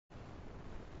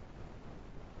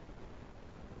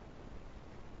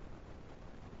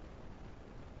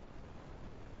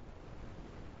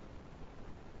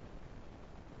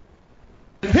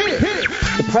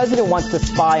president wants to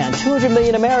spy on 200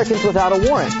 million Americans without a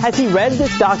warrant. Has he read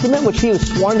this document, which he was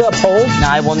sworn to uphold?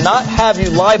 Now, I will not have you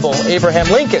libel Abraham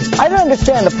Lincoln. I don't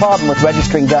understand the problem with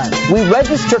registering guns. We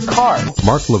register cars.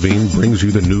 Mark Levine brings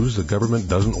you the news the government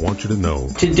doesn't want you to know.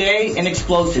 Today, an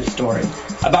explosive story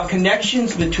about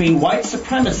connections between white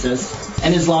supremacists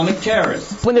and Islamic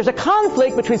terrorists. When there's a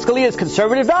conflict between Scalia's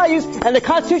conservative values and the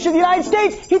Constitution of the United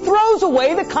States, he throws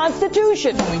away the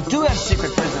Constitution. We do have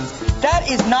secret prisons.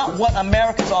 That is not what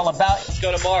America's all about. Let's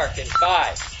go to Mark in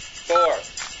 5, 4,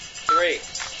 3,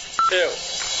 2.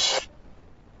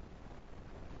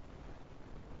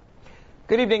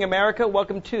 Good evening, America.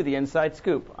 Welcome to the Inside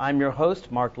Scoop. I'm your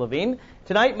host, Mark Levine.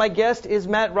 Tonight, my guest is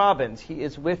Matt Robbins. He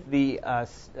is with the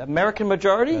American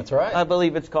Majority, that's right, I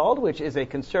believe it's called, which is a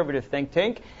conservative think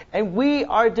tank. And we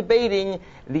are debating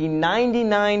the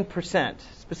 99%,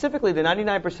 specifically the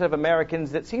 99% of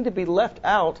Americans that seem to be left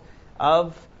out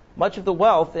of much of the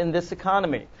wealth in this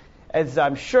economy. As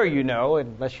I'm sure you know,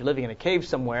 unless you're living in a cave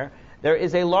somewhere, there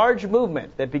is a large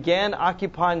movement that began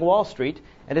occupying Wall Street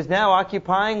and is now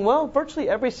occupying, well, virtually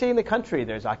every city in the country.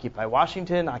 There's Occupy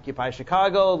Washington, Occupy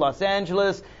Chicago, Los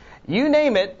Angeles. You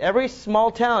name it, every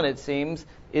small town, it seems,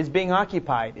 is being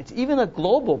occupied. It's even a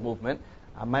global movement.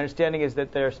 My understanding is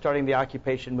that they're starting the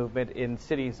occupation movement in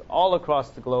cities all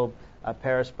across the globe,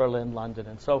 Paris, Berlin, London,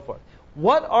 and so forth.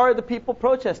 What are the people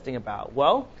protesting about?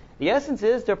 Well, the essence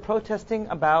is they're protesting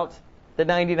about the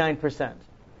 99%.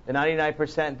 The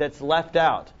 99% that's left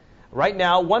out. Right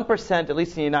now, 1%, at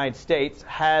least in the United States,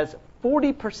 has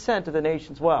 40% of the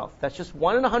nation's wealth. That's just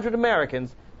 1 in 100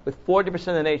 Americans with 40%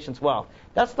 of the nation's wealth.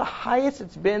 That's the highest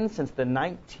it's been since the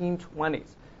 1920s.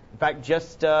 In fact,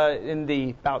 just in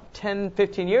the about 10,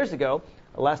 15 years ago,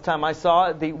 the last time I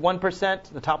saw the 1%,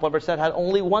 the top 1% had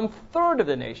only 1/3 of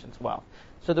the nation's wealth.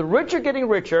 So the rich are getting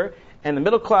richer, and the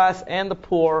middle class and the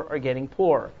poor are getting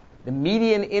poorer. The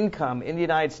median income in the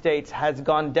United States has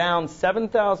gone down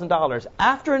 $7,000.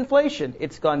 After inflation,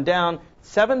 it's gone down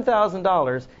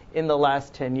 $7,000 in the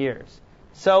last 10 years.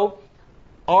 So,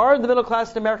 are the middle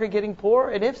class in America getting poor?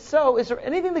 And if so, is there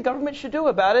anything the government should do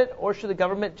about it, or should the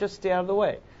government just stay out of the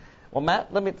way? Well,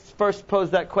 Matt, let me first pose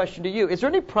that question to you. Is there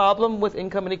any problem with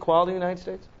income inequality in the United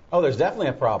States? Oh, there's definitely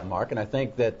a problem, Mark, and I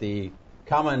think that the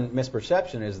common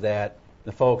misperception is that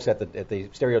the folks at the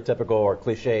stereotypical or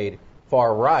cliched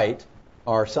far right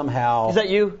are somehow... Is that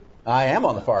you? I am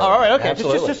on the far right. All right, okay.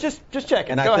 Absolutely. Just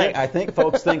checking. And Go ahead. I think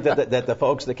folks think that the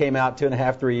folks that came out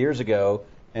 2.5, 3 years ago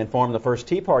and formed the first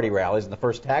Tea Party rallies and the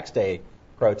first tax day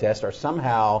protests are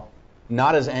somehow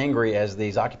not as angry as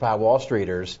these Occupy Wall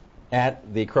Streeters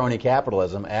at the crony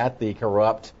capitalism, at the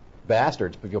corrupt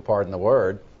bastards, if you'll pardon the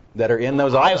word, that are in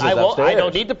those offices upstairs. I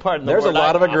don't need to pardon the word. There's a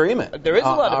lot of agreement. There is a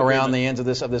lot of around agreement. the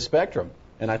ends of this spectrum.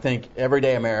 And I think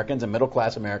everyday Americans and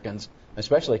middle-class Americans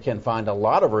especially can find a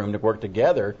lot of room to work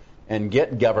together and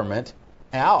get government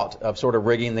out of sort of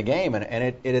rigging the game.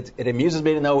 And it amuses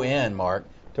me to no end, Mark,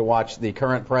 to watch the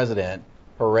current president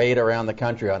parade around the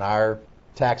country on our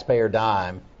taxpayer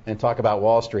dime and talk about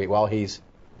Wall Street while he's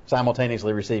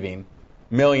simultaneously receiving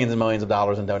millions and millions of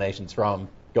dollars in donations from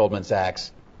Goldman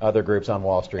Sachs, other groups on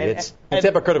Wall Street. It's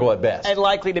hypocritical at best. And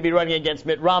likely to be running against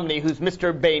Mitt Romney, who's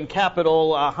Mr. Bain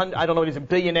Capital. I don't know if he's a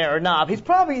billionaire or not. He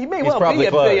may well be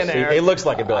a billionaire. He looks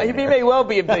like a billionaire. He may well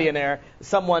be a billionaire.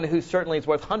 Someone who certainly is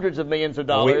worth hundreds of millions of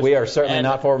dollars. We are certainly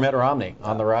not for Mitt Romney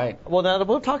on the right. Well, now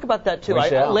we'll talk about that too.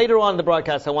 Later on in the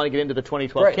broadcast, I want to get into the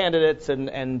 2012 candidates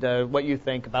and what you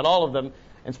think about all of them,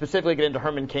 and specifically get into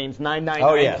Herman Cain's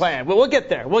 999 plan. Well, we'll get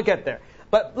there. We'll get there.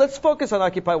 But let's focus on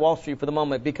Occupy Wall Street for the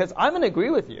moment, because I'm going to agree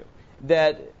with you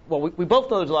that, well, we both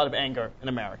know there's a lot of anger in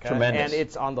America. Tremendous. And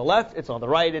it's on the left, it's on the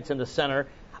right, it's in the center.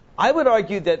 I would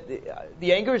argue that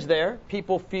the anger is there.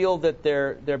 People feel that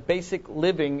their basic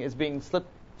living is being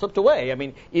slipped away. I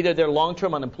mean, either they're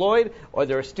long-term unemployed, or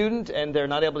they're a student and they're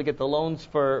not able to get the loans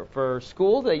for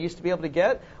school they used to be able to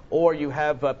get, or you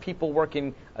have people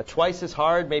working twice as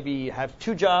hard, maybe have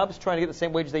 2 jobs trying to get the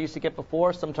same wages they used to get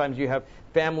before. Sometimes you have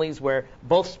families where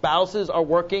both spouses are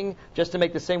working just to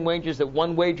make the same wages that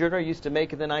one wage earner used to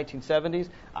make in the 1970s.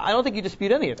 I don't think you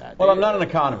dispute any of that. Well, I'm not an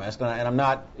economist, and I'm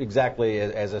not exactly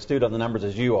as astute on the numbers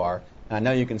as you are. And I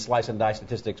know you can slice and dice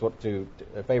statistics to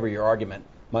favor your argument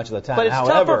much of the time. But it's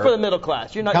tougher for the middle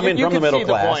class. Coming from the middle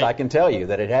class, I can tell you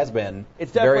that it has been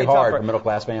very hard for middle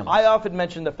class families. I often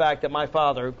mention the fact that my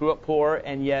father grew up poor,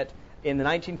 and yet in the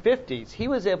 1950s, he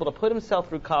was able to put himself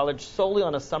through college solely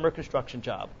on a summer construction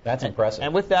job. That's impressive.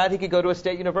 And with that, he could go to a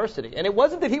state university. And it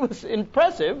wasn't that he was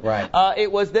impressive. Right.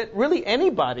 It was that really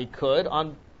anybody could,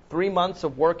 on 3 months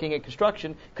of working at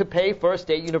construction, could pay for a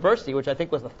state university, which I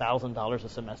think was $1,000 a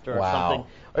semester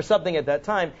or something at that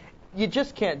time. you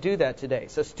just can't do that today.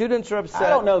 So students are upset. I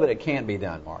don't know that it can't be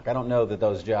done, Mark. I don't know that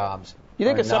those jobs. You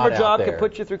think are a summer not job out there. could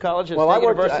put you through college? Well,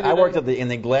 I worked in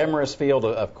the glamorous field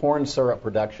of corn syrup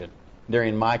production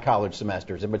during my college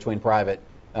semesters, in between private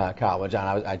college,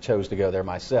 and I chose to go there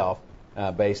myself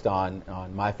based on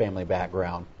my family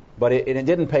background. But it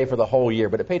didn't pay for the whole year,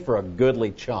 but it paid for a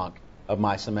goodly chunk of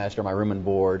my semester, my room and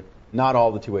board. Not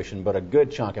all the tuition, but a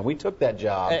good chunk. And we took that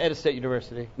job. At a state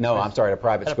university? No, I'm sorry, at a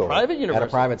private school. At a private university? At a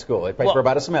private school. It paid for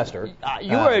about a semester.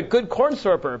 You were a good corn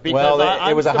syruper. Well,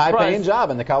 it was a high-paying job,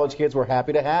 and the college kids were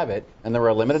happy to have it. And there were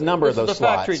a limited number of those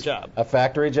slots. This was a factory job. A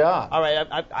factory job. All right,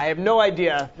 I have no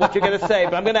idea what you're going to say,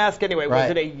 but I'm going to ask anyway. Right.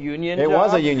 Was it a union job? It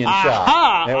was a union job.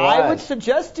 Aha! It was. I would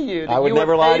suggest to you that I would you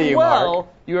never were lie paid to you, well. Mark.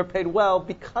 You were paid well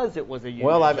because it was a union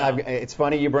Well, job. it's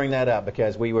funny you bring that up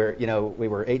because we were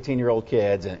 18-year-old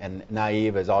kids and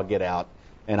naive as all get out.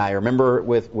 And I remember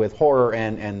with horror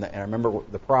and I remember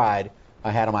the pride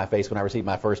I had on my face when I received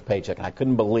my first paycheck, and I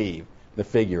couldn't believe the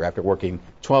figure after working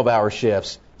 12-hour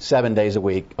shifts, 7 days a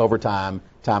week, overtime,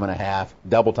 time and a half,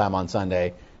 double time on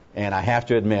Sunday. And I have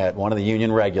to admit, one of the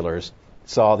union regulars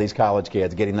saw these college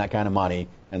kids getting that kind of money,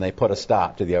 and they put a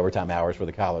stop to the overtime hours for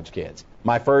the college kids.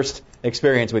 My first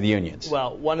experience with unions.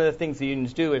 Well, one of the things the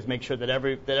unions do is make sure that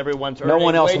everyone's earning No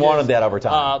one else wages, wanted that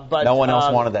overtime. No one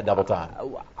else wanted that double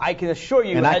time. I can assure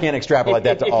you. And I can't extrapolate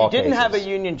that to all cases. If you didn't have a cases.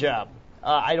 union job,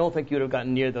 I don't think you would have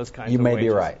gotten near those kinds You of may wages. be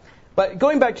right. But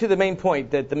going back to the main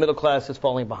point that the middle class is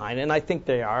falling behind, and I think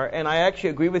they are, and I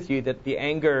actually agree with you that the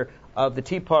anger of the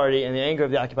Tea Party and the anger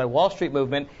of the Occupy Wall Street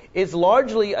movement is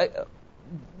largely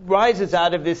rises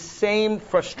out of this same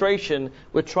frustration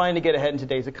with trying to get ahead in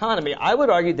today's economy. I would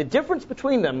argue the difference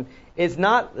between them is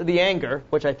not the anger,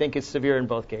 which I think is severe in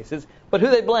both cases, but who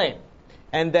they blame.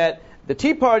 And that the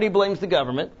Tea Party blames the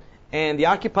government, and the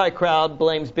Occupy crowd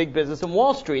blames big business and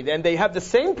Wall Street. And they have the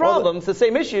same problems, the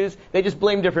same issues, they just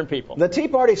blame different people. The Tea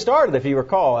Party started, if you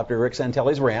recall, after Rick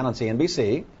Santelli's rant on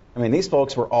CNBC. I mean, these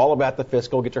folks were all about the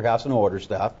fiscal, get your house in order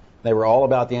stuff. They were all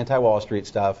about the anti-Wall Street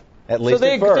stuff, at least so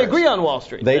they, at first. they agree on Wall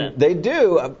Street. They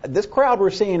do. This crowd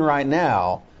we're seeing right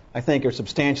now, I think, are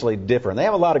substantially different. They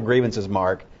have a lot of grievances,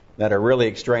 Mark, that are really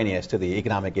extraneous to the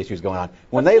economic issues going on.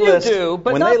 When they list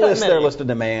their list of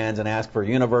demands and ask for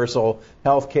universal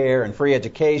health care and free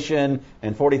education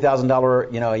and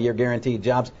 $40,000 a year guaranteed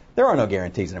jobs, there are no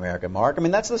guarantees in America, Mark. I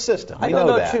mean, that's the system. I don't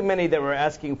know too many that were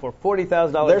asking for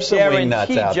 $40,000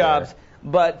 guaranteed jobs.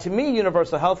 But to me,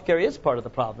 universal health care is part of the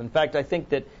problem. In fact, I think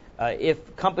that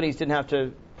if companies didn't have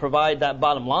to provide that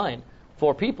bottom line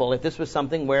for people, if this was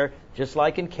something where, just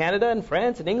like in Canada and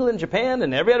France and England, Japan,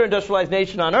 and every other industrialized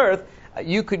nation on earth,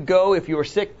 you could go, if you were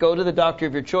sick, go to the doctor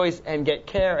of your choice and get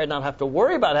care and not have to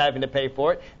worry about having to pay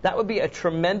for it. That would be a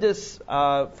tremendous,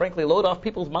 frankly, load off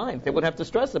people's minds. They wouldn't have to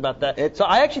stress about that. So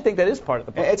I actually think that is part of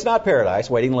the problem. It's not paradise.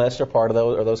 Waiting lists are part of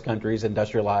those countries'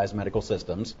 industrialized medical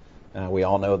systems. We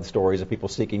all know the stories of people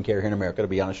seeking care here in America to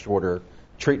be on a shorter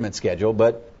treatment schedule,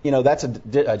 but that's a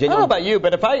genuine. I don't know about you,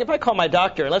 but if I call my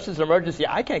doctor, unless it's an emergency,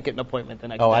 I can't get an appointment the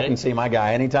next day. Oh, I can see my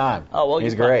guy anytime. Oh, well,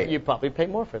 he's great. You probably pay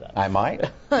more for that. I might.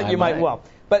 You might well.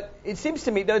 But it seems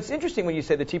to me, though, it's interesting when you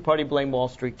say the Tea Party blame Wall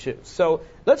Street too. So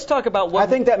let's talk about what. I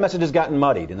think that message has gotten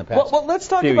muddied in the past let's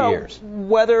talk few about years.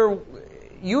 Whether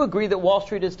you agree that Wall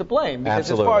Street is to blame. Because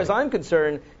Absolutely. As far as I'm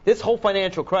concerned, this whole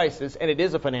financial crisis, and it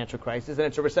is a financial crisis, and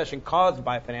it's a recession caused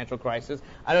by a financial crisis.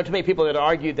 I know too many people that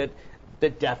argue that the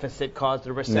deficit caused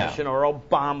the recession, or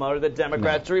Obama, or the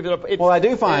Democrats, or even. Well, I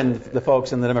do find the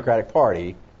folks in the Democratic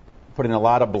Party putting a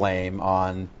lot of blame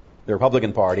on the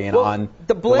Republican Party and on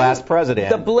the last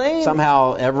president.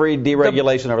 Somehow every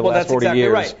deregulation over the last 40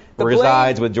 years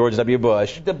resides with George W.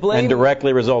 Bush and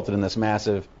directly resulted in this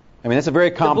massive. I mean, it's a very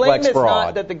complex fraud. The blame is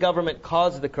not that the government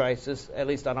caused the crisis, at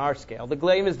least on our scale. The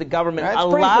blame is the government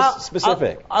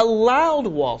allowed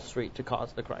Wall Street to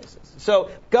cause the crisis.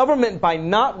 So government, by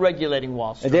not regulating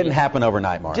Wall Street... It didn't happen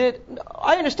overnight, Mark.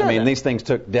 I understand that. These things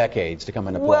took decades to come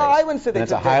into place. Well, I wouldn't say they took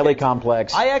decades. It's a highly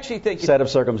complex set of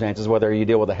circumstances, whether you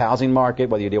deal with the housing market,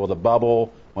 whether you deal with a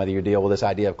bubble, whether you deal with this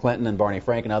idea of Clinton and Barney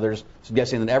Frank and others,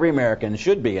 suggesting that every American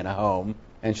should be in a home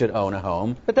and should own a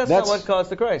home. But that's not what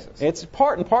caused the crisis. It's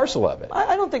part and parcel of it.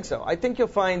 I don't think so. I think you'll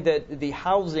find that the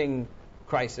housing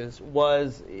crisis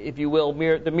was, if you will,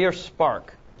 the mere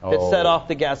spark that set off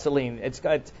the gasoline. It's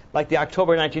like the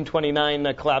October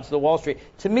 1929 collapse of the Wall Street.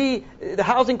 To me, the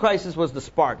housing crisis was the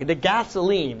spark, the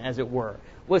gasoline, as it were,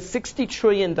 was $60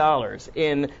 trillion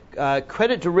in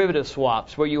credit derivative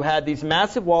swaps, where you had these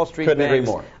massive Wall Street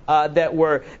banks that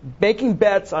were making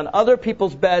bets on other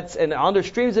people's bets and on their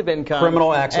streams of income.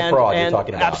 Criminal acts of fraud you're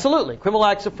talking about. Absolutely. Criminal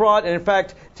acts of fraud. And in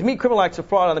fact, to me, criminal acts of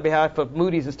fraud on the behalf of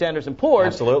Moody's and Standard &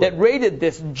 Poor's that rated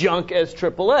this junk as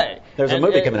AAA. There's a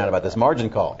movie coming out about this, Margin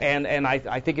Call. And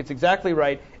I think it's exactly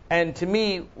right. And to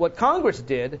me, what Congress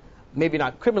did, maybe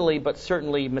not criminally, but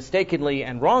certainly mistakenly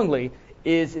and wrongly,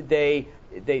 is they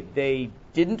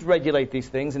didn't regulate these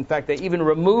things. In fact, they even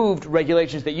removed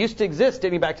regulations that used to exist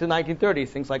dating back to the 1930s,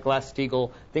 things like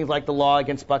Glass-Steagall, things like the law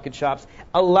against bucket shops,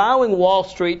 allowing Wall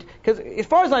Street, because as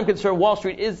far as I'm concerned, Wall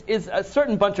Street is a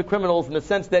certain bunch of criminals in the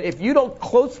sense that if you don't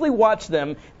closely watch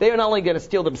them, they are not only going to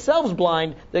steal themselves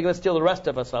blind, they're going to steal the rest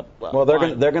of us up blind. Well,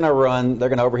 they're going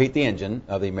to overheat the engine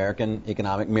of the American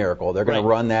economic miracle. They're going to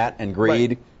run that, and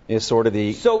greed is sort of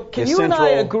the So can you and I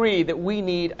agree that we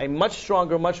need a much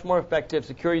stronger, much more effective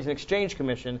Securities and Exchange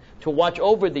Commission to watch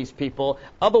over these people?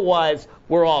 Otherwise,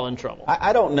 we're all in trouble.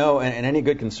 I don't know, and any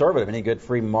good conservative, any good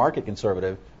free market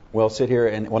conservative will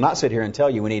not sit here and tell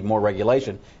you we need more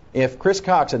regulation. If Chris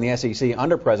Cox and the SEC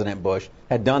under President Bush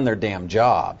had done their damn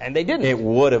job, and they didn't, it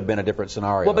would have been a different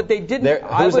scenario. Well, but they didn't.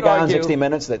 Who's the guy on 60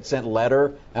 Minutes that sent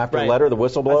letter after letter, the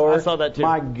whistleblower? I saw that too.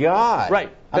 My God. Right.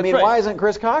 I mean, why isn't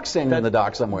Chris Cox standing in the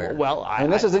dock somewhere? Well,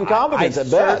 this is incompetence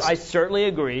at best. I certainly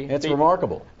agree. It's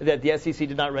remarkable that the SEC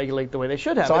did not regulate the way they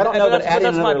should have. So I don't know that adding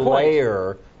another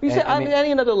layer. You say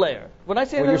adding another layer. When I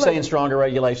say another layer, you're saying stronger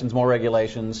regulations, more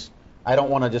regulations. I don't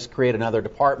want to just create another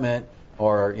department.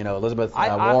 Or, Elizabeth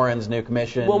Warren's new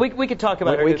commission. Well, we could talk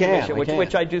about her new commission,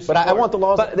 which I do support. But I want the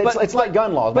laws. It's like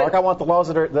gun laws, Mark. I want the laws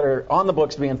that are on the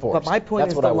books to be enforced. But my point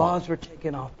is the laws were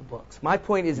taken off the books. My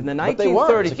point is in the 1930s. But they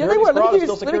were.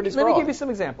 Let me give you some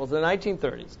examples. In the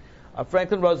 1930s,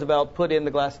 Franklin Roosevelt put in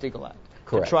the Glass-Steagall Act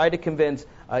to try to convince,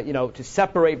 to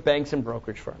separate banks and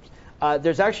brokerage firms.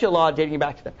 There's actually a law dating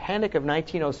back to the Panic of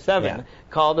 1907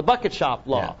 called the Bucket Shop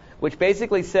Law, which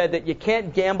basically said that you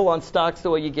can't gamble on stocks the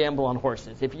way you gamble on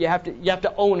horses. If you have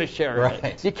to own a share of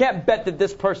it. You can't bet that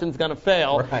this person's going to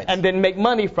fail and then make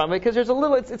money from it, because there's a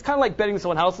little. It's kind of like betting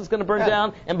someone's house is going to burn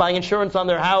down and buying insurance on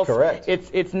their house. Correct.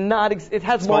 It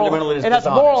has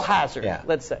moral hazard.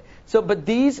 Let's say. So, but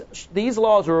these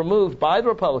laws were removed by the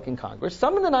Republican Congress.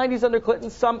 Some in the 90s under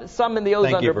Clinton, some in the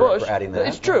 00s under Bush. For adding that.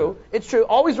 It's true. It's true.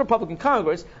 Always Republican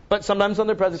Congress, but sometimes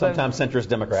under President. Sometimes centrist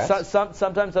Democrats.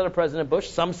 Sometimes under President Bush.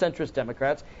 Some centrist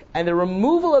Democrats. And the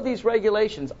removal of these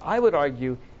regulations, I would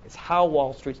argue, is how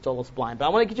Wall Street stole us blind. But I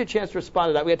want to get you a chance to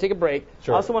respond to that. We got to take a break.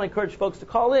 Sure. I also want to encourage folks to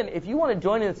call in. If you want to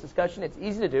join in this discussion, it's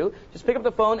easy to do. Just pick up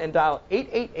the phone and dial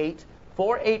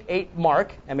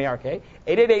 888-488-MARK, M-A-R-K,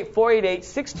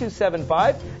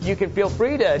 888-488-6275. You can feel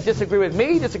free to disagree with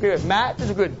me, disagree with Matt,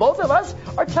 disagree with both of us,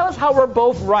 or tell us how we're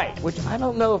both right, which I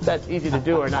don't know if that's easy to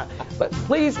do or not. But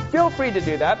please feel free to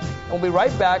do that. And we'll be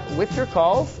right back with your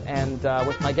calls and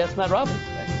with my guest, Matt Robbins,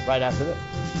 right after this.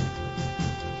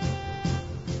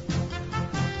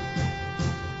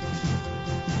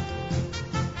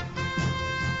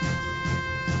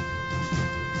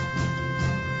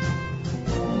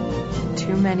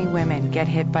 Too many women get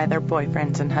hit by their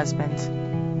boyfriends and husbands.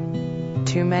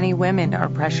 Too many women are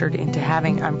pressured into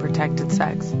having unprotected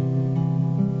sex.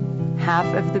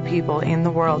 Half of the people in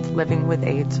the world living with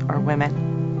AIDS are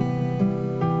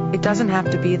women. It doesn't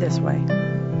have to be this way.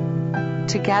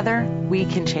 Together, we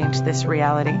can change this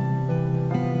reality.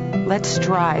 Let's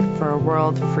strive for a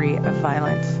world free of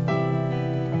violence.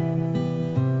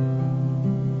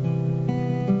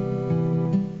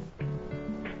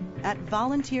 At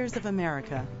Volunteers of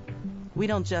America, we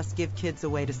don't just give kids a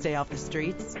way to stay off the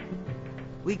streets.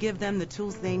 We give them the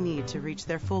tools they need to reach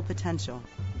their full potential.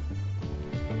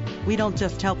 We don't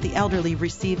just help the elderly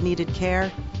receive needed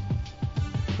care.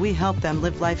 We help them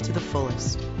live life to the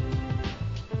fullest.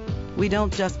 We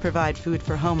don't just provide food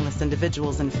for homeless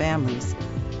individuals and families.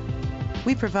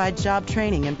 We provide job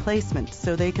training and placement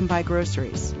so they can buy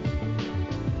groceries.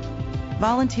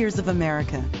 Volunteers of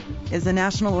America is a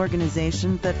national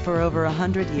organization that for over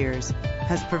 100 years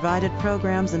has provided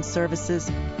programs and services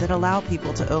that allow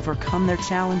people to overcome their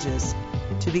challenges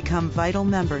to become vital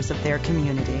members of their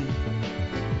community.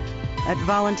 At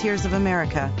Volunteers of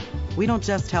America, we don't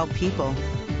just help people,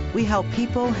 we help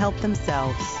people help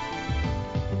themselves.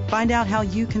 Find out how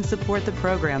you can support the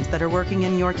programs that are working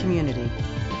in your community.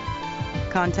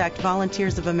 Contact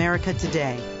Volunteers of America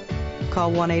today.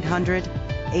 Call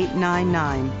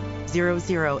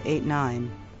 1-800-899-0089.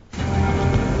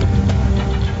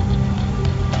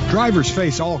 Drivers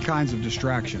face all kinds of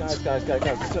distractions. Guys,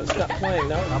 stop playing.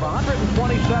 No. Of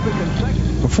 127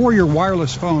 consecutive. Before your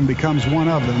wireless phone becomes one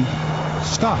of them,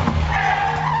 stop.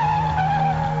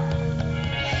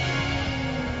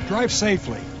 Drive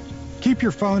safely. Keep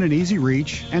your phone in easy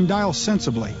reach and dial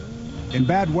sensibly. In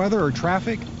bad weather or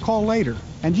traffic, call later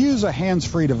and use a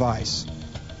hands-free device.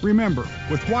 Remember,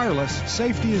 with wireless,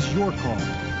 safety is your call.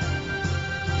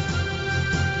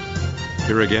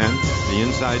 Here again, the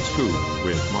Inside Scoop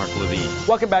with Mark Levine.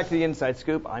 Welcome back to the Inside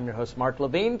Scoop. I'm your host, Mark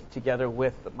Levine, together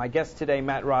with my guest today,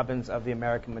 Matt Robbins of the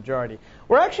American Majority.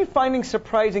 We're actually finding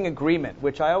surprising agreement,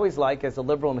 which I always like as a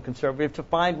liberal and a conservative to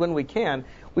find when we can.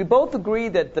 We both agree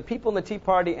that the people in the Tea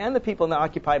Party and the people in the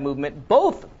Occupy movement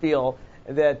both feel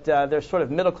that they're sort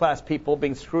of middle-class people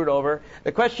being screwed over.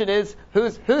 The question is,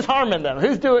 who's harming them?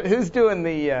 Who's doing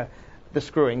the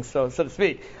screwing, so to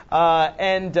speak?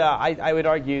 I would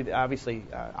argue, obviously,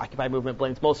 Occupy movement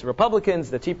blames mostly Republicans.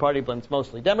 The Tea Party blames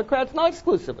mostly Democrats, not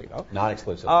exclusively, though. Not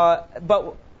exclusively.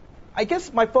 But I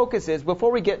guess my focus is,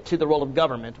 before we get to the role of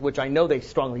government, which I know they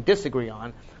strongly disagree on,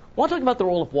 I want to talk about the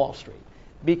role of Wall Street,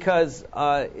 because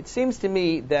it seems to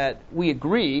me that we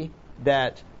agree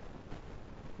that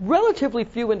relatively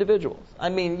few individuals. I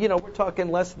mean, we're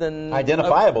talking less than...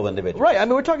 Identifiable individuals. Right. I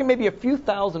mean, we're talking maybe a few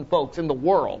thousand folks in the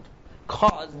world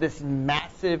caused this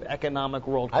massive economic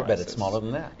world crisis. I bet it's smaller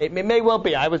than that. It may well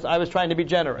be. I was trying to be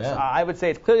generous. Yeah. I would say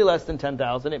it's clearly less than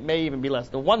 10,000. It may even be less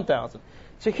than 1,000.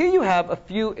 So here you have a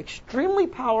few extremely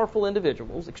powerful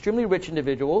individuals, extremely rich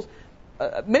individuals.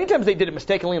 Many times they did it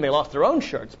mistakenly and they lost their own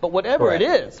shirts. But whatever it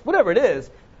is,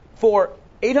 for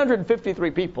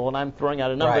 853 people, and I'm throwing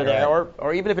out a number there,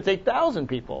 or even if it's 8,000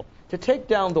 people, to take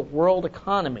down the world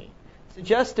economy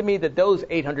suggests to me that those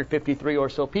 853 or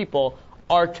so people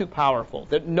are too powerful,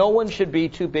 that no one should be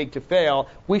too big to fail.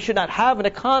 We should not have an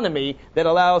economy that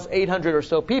allows 800 or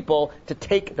so people to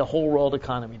take the whole world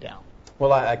economy down.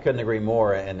 Well, I couldn't agree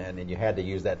more, and you had to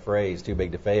use that phrase, too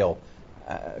big to fail.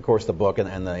 Of course, the book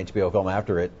and the HBO film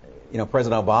after it,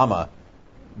 President Obama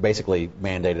basically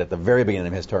mandated at the very beginning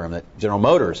of his term that General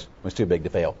Motors was too big to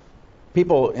fail.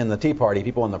 People in the Tea Party,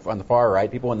 people on the far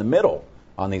right, people in the middle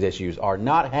on these issues are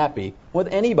not happy with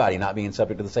anybody not being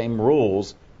subject to the same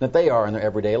rules that they are in their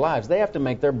everyday lives. They have to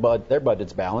make their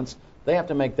budgets balance. They have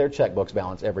to make their checkbooks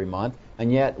balance every month.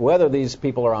 And yet, whether these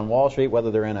people are on Wall Street, whether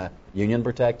they're in a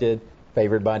union-protected,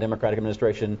 favored by a Democratic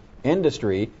administration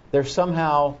industry, they're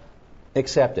somehow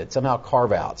accepted, somehow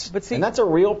carve-outs. And that's a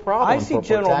real problem for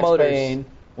tax-paying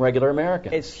regular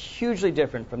Americans. It's hugely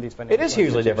different from these financial It is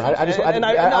hugely different.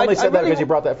 I only said that because you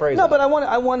brought that phrase up. No, but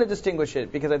I want to distinguish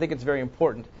it because I think it's very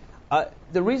important.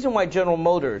 The reason why General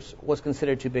Motors was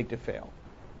considered too big to fail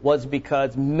was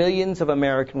because millions of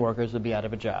American workers would be out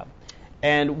of a job.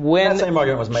 And when that same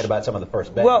argument was made about some of the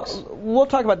first banks. Well, we'll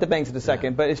talk about the banks in a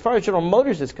second, but as far as General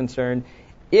Motors is concerned,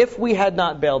 if we had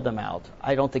not bailed them out,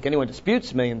 I don't think anyone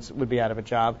disputes millions would be out of a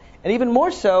job. And even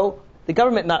more so, the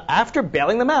government, not after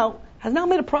bailing them out, has now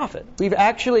made a profit. We've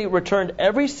actually returned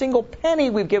every single penny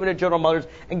we've given to General Motors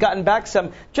and gotten back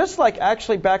some, just like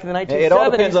actually back in the 1970s. It all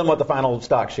depends on what the final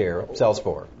stock share sells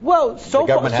for. Well, so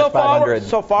far we're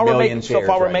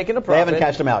making a profit. They haven't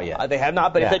cashed them out yet. They have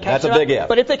not, but if they cash them out, big if.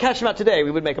 But if they cash them out today,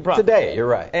 we would make a profit. Today, you're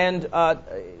right. And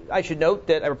I should note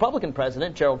that a Republican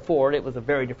president, Gerald Ford, it was a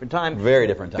very different time. Very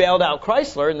different time. Bailed out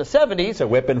Chrysler in the 70s. To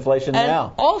whip inflation and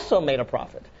now. Also made a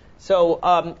profit. So,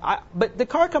 but the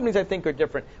car companies, I think, are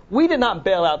different. We did not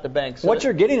bail out the banks. So what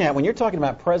you're getting at when you're talking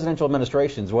about presidential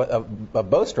administrations of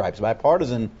both stripes,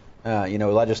 bipartisan,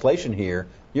 legislation here,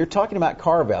 you're talking about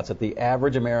carve-outs that the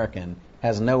average American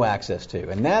has no access to,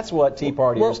 and that's what Tea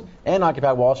Partiers and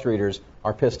Occupy Wall Streeters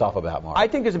are pissed off about, Mark. I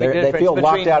think there's a big difference they feel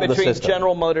locked out of the between system.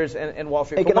 General Motors and Wall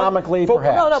Street. Economically,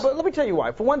 perhaps. No, but let me tell you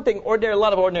why. For one thing, a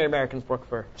lot of ordinary Americans work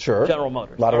for General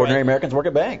Motors. A lot of ordinary Americans work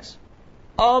at banks.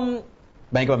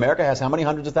 Bank of America has how many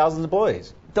hundreds of thousands of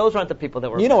employees? Those aren't the people that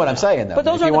were. You know what I'm saying, though. But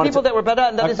those aren't the people that were bad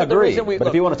at. That isn't the reason we. But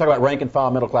if you want to talk about rank and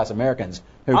file middle class Americans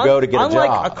who go to get a job,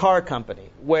 unlike a car company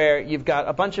where you've got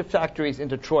a bunch of factories in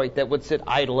Detroit that would sit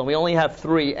idle, and we only have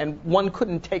 3, and one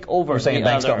couldn't take over. You're saying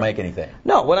banks don't make anything?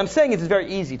 No, what I'm saying is it's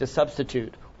very easy to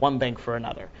substitute one bank for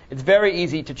another. It's very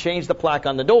easy to change the plaque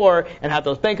on the door and have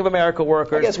those Bank of America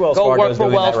workers go work for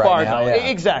Wells Fargo.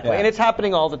 Exactly. And it's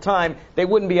happening all the time. They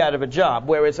wouldn't be out of a job.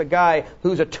 Whereas a guy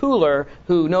who's a tooler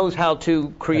who knows how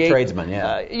to create a tradesman, the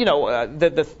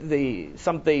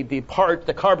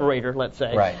carburetor, let's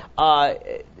say. Right.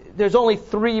 There's only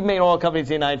 3 main oil companies in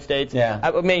the United States,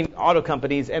 main auto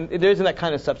companies, and there isn't that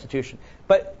kind of substitution.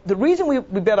 But the reason we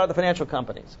bailed out the financial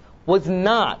companies was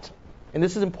not and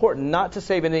this is important, not to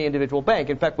save any individual bank.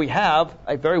 In fact, we have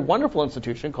a very wonderful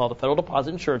institution called the Federal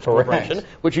Deposit Insurance Corporation,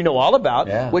 which you know all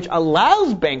about, which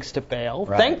allows banks to fail,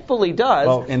 thankfully does.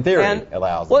 Well, in theory,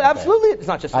 allows them Well, to absolutely. fail. It's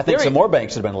not just in I think theory. some more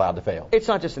banks should have been allowed to fail. It's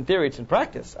not just in theory, it's in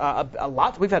practice. A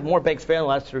lot. We've had more banks fail in the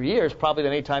last 3 years, probably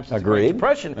than any time since the Great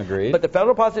Depression. Agreed. But the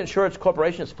Federal Deposit Insurance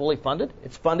Corporation is fully funded.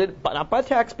 It's funded not by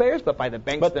taxpayers, but by the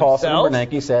banks but themselves. But Paulson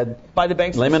and Bernanke said by the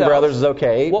banks Lehman themselves. Brothers is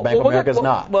okay, Bank of America is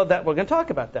not. Well, we're going to talk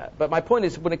about that. But my point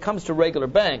is, when it comes to regular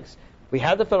banks, we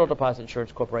have the Federal Deposit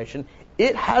Insurance Corporation.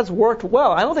 It has worked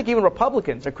well. I don't think even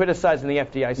Republicans are criticizing the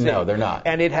FDIC. No, they're not.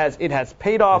 And it has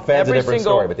paid off the Fed's every a different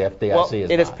single. Story, but the FDIC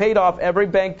is it has not. paid off every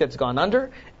bank that's gone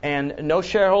under, and no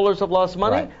shareholders have lost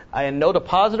money, and no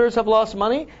depositors have lost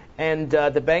money. And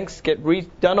the banks get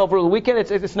redone over the weekend.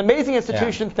 It's an amazing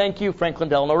institution. Yeah. Thank you, Franklin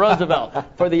Delano Roosevelt,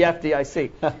 for the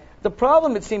FDIC. The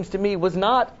problem, it seems to me, was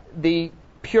not the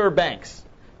pure banks.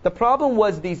 The problem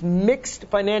was these mixed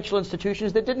financial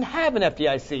institutions that didn't have an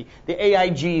FDIC, the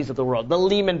AIGs of the world, the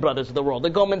Lehman Brothers of the world,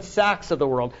 the Goldman Sachs of the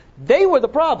world. They were the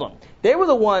problem. They were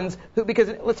the ones who, because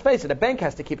let's face it, a bank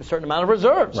has to keep a certain amount of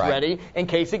reserves ready in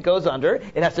case it goes under.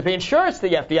 It has to pay insurance to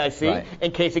the FDIC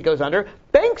in case it goes under.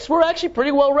 Banks were actually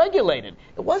pretty well regulated.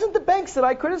 It wasn't the banks that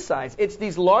I criticized. It's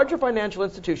these larger financial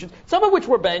institutions, some of which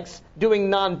were banks doing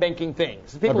non-banking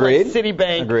things. People like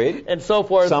Citibank and so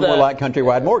forth. Some were like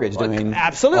Countrywide Mortgage doing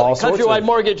absolutely. Countrywide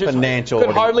Mortgage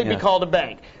could hardly be called a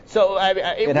bank. So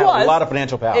it had a lot of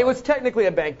financial power. It was technically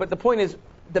a bank, but the point is,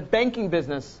 the banking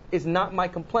business is not my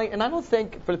complaint, and I don't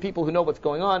think, for the people who know what's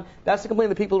going on, that's the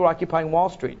complaint of the people who are occupying Wall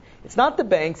Street. It's not the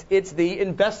banks, it's the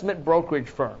investment brokerage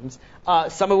firms,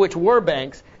 some of which were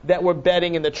banks, that were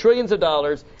betting in the trillions of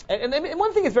dollars. And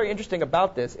one thing that's very interesting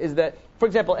about this is that, for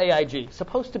example, AIG,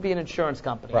 supposed to be an insurance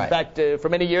company. In fact, for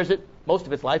many years, most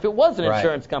of its life, it was an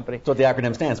insurance company. That's what the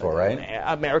acronym stands for, right?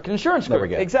 American Insurance Group. There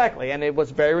we go. Exactly. And it was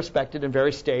very respected and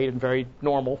very staid and very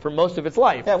normal for most of its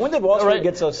life. Yeah, when did Wall Street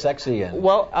get so sexy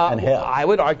and hip? I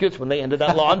would argue it's when they ended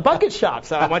that law on bucket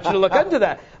shops. I want you to look into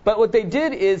that. But what they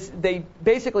did is they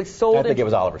basically sold... I think it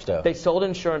was Oliver Stone. They sold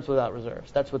insurance without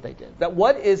reserves. That's what they did.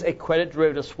 What is a credit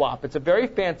derivative swap? It's a very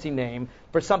fancy name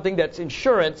for something that's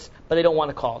insurance, but they don't want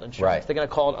to call it insurance. They're going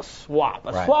to call it a swap.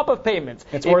 A swap of payments.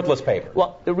 It's worthless paper.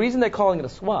 Well, the reason they're calling it a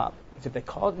swap is if they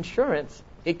call it insurance,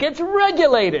 it gets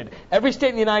regulated. Every state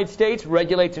in the United States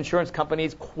regulates insurance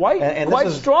companies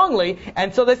quite strongly.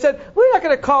 And so they said, we're not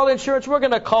going to call it insurance, we're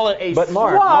going to call it a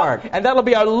swap. And that'll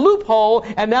be our loophole.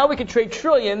 And now we can trade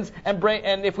trillions,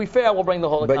 and if we fail, we'll bring the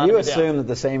whole economy down. But you assume that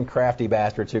the same crafty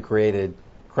bastards who created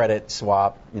credit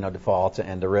swap, defaults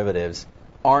and derivatives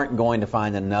aren't going to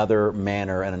find another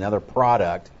manner and another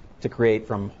product to create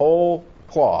from whole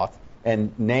cloth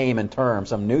and name and term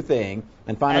some new thing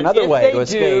and find another way to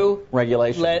escape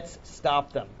regulation. Let's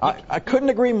stop them. I couldn't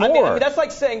agree more. I mean, that's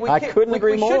like saying we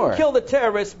shouldn't kill the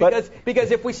terrorists because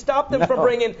if we stop them from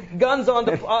bringing guns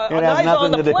onto knives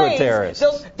on the planes,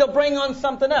 they'll bring on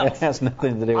something else. It has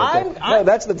nothing to do with that. No,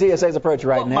 that's the TSA's approach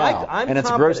right now, and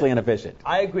it's grossly inefficient.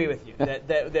 I agree with you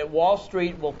that Wall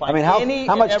Street will find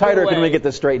how much tighter can we get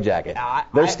the straitjacket?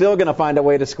 They're still going to find a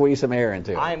way to squeeze some air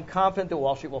into it. I am confident that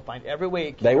Wall Street will find every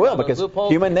way. They will, because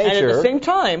human nature. And at the same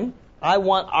time, I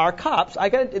want our cops.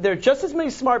 There are just as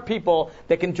many smart people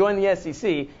that can join the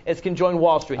SEC as can join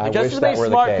Wall Street. There are just as many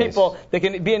smart people that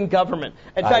can be in government.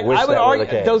 In fact, I would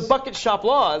argue those bucket shop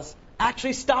laws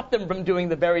actually stopped them from doing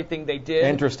the very thing they did.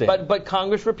 Interesting. But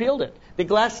Congress repealed it. The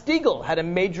Glass-Steagall had a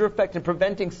major effect in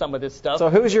preventing some of this stuff. So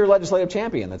who's your legislative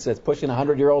champion that's pushing a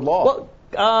 100-year-old law? Well,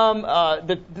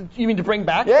 you mean to bring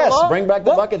back the law? Yes, bring back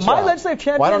the bucket shop. My legislative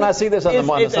champion Why don't I see this on the Sunday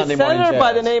morning shows? A senator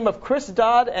by the name of Chris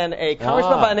Dodd and a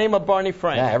congressman by the name of Barney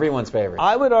Frank. Yeah, everyone's favorite.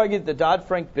 I would argue that the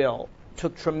Dodd-Frank bill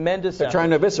took tremendous They're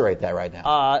trying to eviscerate that right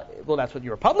now. Well, that's what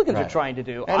you Republicans are trying to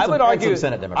do. And some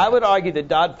Senate Democrats. I would argue that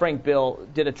Dodd-Frank bill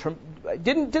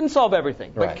didn't solve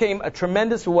everything, but came a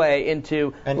tremendous way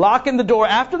into locking the door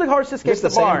after the horse escaped the barn. Is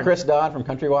this the same Chris Dodd from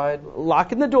Countrywide?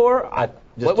 Locking the door.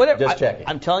 Just checking.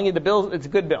 I'm telling you, the bill, it's a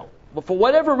good bill. But for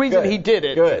whatever reason he did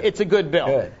it, it's a good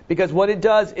bill. Because what it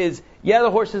does is,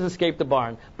 the horses escape the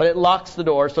barn, but it locks the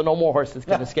door so no more horses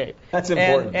can escape. That's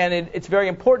important. And it's very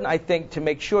important, I think, to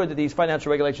make sure that these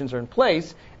financial regulations are in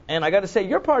place. And I got to say,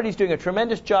 your party's doing a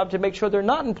tremendous job to make sure they're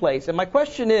not in place. And my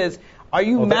question is, are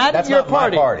you mad at your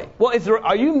party? My party. Well,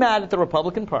 are you mad at the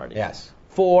Republican Party? Yes.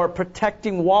 For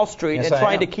protecting Wall Street and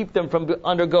trying to keep them from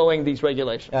undergoing these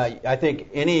regulations? I think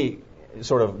any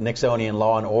sort of Nixonian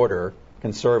law and order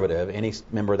conservative, any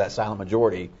member of that silent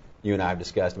majority you and I have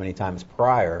discussed many times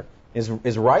prior,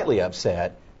 is rightly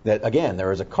upset that, again,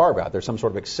 there is a carve-out. There's some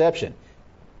sort of exception.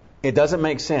 It doesn't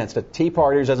make sense to Tea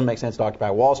Partiers, doesn't make sense to Occupy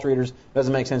Wall Streeters,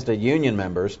 doesn't make sense to union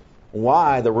members.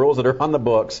 Why the rules that are on the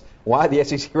books, why the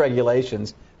SEC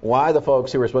regulations, why the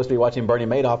folks who are supposed to be watching Bernie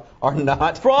Madoff are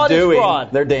not doing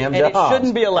their damn jobs. And it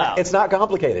shouldn't be allowed. It's not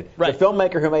complicated. Right. The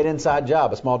filmmaker who made Inside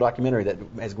Job, a small documentary that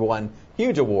has won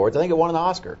huge awards, I think it won an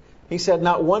Oscar, he said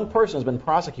not one person has been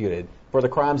prosecuted for the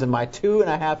crimes in my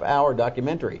 2.5-hour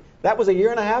documentary. That was a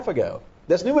year and a half ago.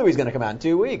 This new movie's going to come out in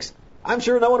 2 weeks. I'm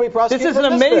sure no one will be prosecuted. This is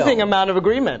an amazing amount of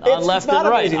agreement on left and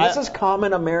right. Amazing. This is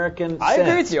common American sense. I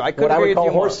agree with you. I could what agree I would call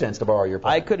with you horse more. sense, to borrow your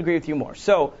point. I could agree with you more.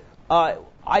 So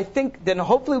I think then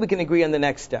hopefully we can agree on the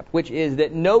next step, which is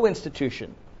that no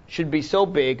institution should be so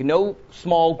big, no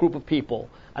small group of people.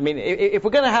 I mean, if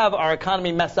we're going to have our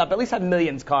economy messed up, at least have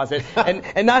millions cause it,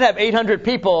 and not have 800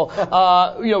 people,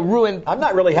 ruin. I'm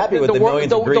not really happy with the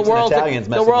millions of Greeks and Italians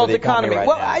messing with the economy right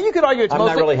now. You could argue it's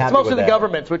mostly the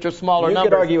governments, which are smaller numbers. You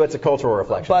could argue it's a cultural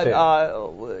reflection,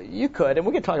 too. You could, and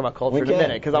we can talk about culture in a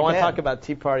minute, because I want to talk about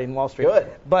Tea Party and Wall Street.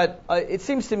 Good. But it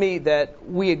seems to me that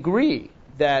we agree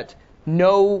that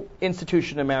no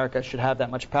institution in America should have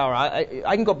that much power.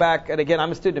 I can go back, and again,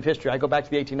 I'm a student of history. I go back to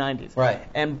the 1890s. Right.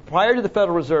 And prior to the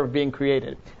Federal Reserve being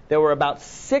created, there were about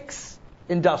 6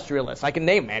 industrialists. I can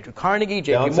name them: Andrew Carnegie,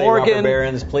 J.P. Morgan. Don't say robber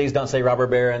barons. Please don't say robber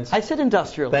barons. I said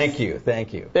industrialists.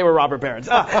 Thank you. They were robber barons.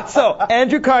 So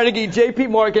Andrew Carnegie, J.P.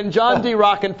 Morgan, John D.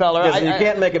 Rockefeller. You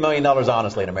can't make $1 million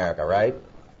honestly in America, right?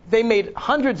 They made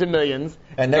hundreds of millions.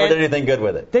 And never did anything good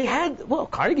with it. They had,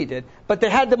 Carnegie did, but they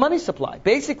had the money supply.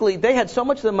 Basically, they had so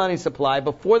much of the money supply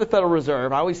before the Federal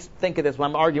Reserve. I always think of this when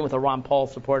I'm arguing with a Ron Paul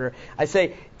supporter. I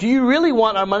say, do you really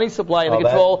want our money supply in the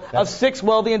control of 6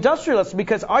 wealthy industrialists?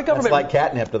 Because our government like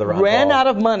catnip to the Ron ran Paul. Out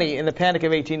of money in the Panic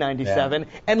of 1897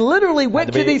 and literally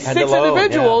went to these 6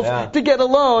 individuals to get a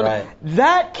loan. Right.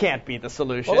 That can't be the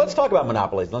solution. Well, let's talk about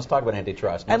monopolies. Let's talk about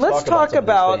antitrust. And let's talk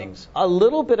about a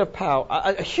little bit of power,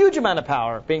 a huge amount of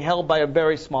power being held by a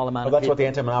very small amount of people. That's what the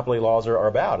anti-monopoly laws are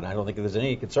about, and I don't think there's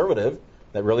any conservative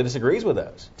that really disagrees with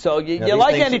those. So you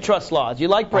like antitrust laws. You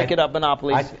like breaking up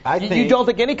monopolies. You don't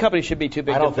think any company should be too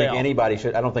big to fail. I don't think anybody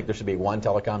should. I don't think there should be one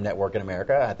telecom network in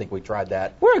America. I think we tried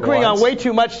that. We're agreeing on way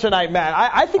too much tonight, Matt.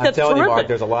 I think that's terrific. I'm telling you, Mark,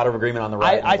 there's a lot of agreement on the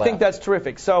right and the left. I think that's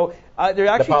terrific. So there are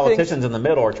actually the politicians in the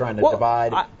middle are trying to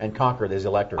divide and conquer these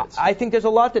electorates. I think there's a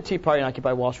lot that Tea Party and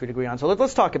Occupy Wall Street agree on. So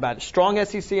let's talk about it. Strong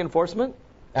SEC enforcement.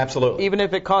 Absolutely. Even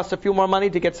if it costs a few more money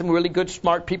to get some really good,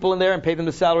 smart people in there and pay them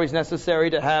the salaries necessary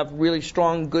to have really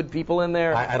strong, good people in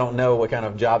there. I don't know what kind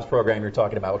of jobs program you're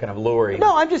talking about, what kind of luring.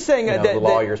 No, I'm just saying the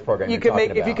lawyers program you you're could talking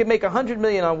make about. If you could make $100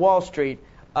 million on Wall Street,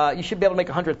 you should be able to make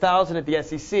 $100,000 at the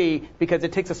SEC because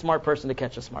it takes a smart person to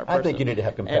catch a smart person. I think you need to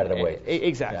have competitive wages.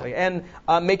 Exactly. Yeah.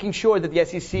 And making sure that the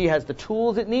SEC has the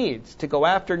tools it needs to go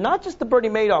after not just the Bernie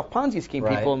Madoff Ponzi scheme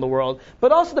people in the world,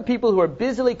 but also the people who are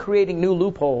busily creating new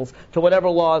loopholes to whatever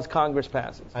laws Congress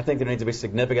passes. I think there needs to be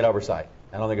significant oversight.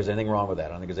 I don't think there's anything wrong with that. I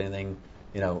don't think there's anything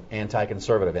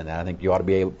anti-conservative in that. I think you ought to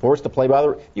be forced to play by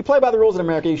the rules in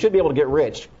America. You should be able to get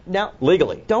rich now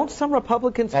legally. Don't some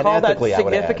Republicans call that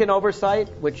significant oversight,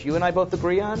 which you and I both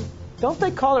agree on? Don't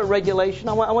they call it regulation?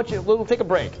 I want you. We'll take a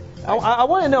break. I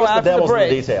want to know after the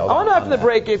break. I want to know after the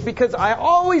break is because I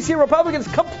always hear Republicans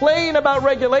complain about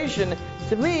regulation.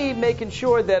 To me, making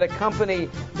sure that a company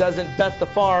doesn't bet the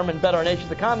farm and bet our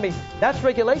nation's economy, that's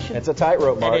regulation. It's a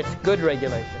tightrope, Mark. And it's good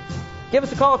regulation. Give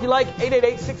us a call if you like,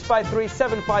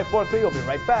 888-653-7543. We'll be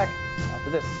right back after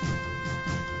this.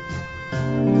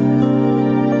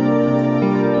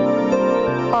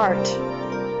 Art,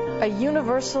 a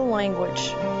universal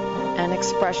language, an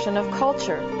expression of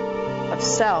culture, of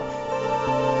self.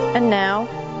 And now,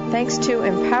 thanks to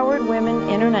Empowered Women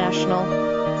International,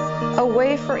 a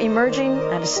way for emerging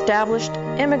and established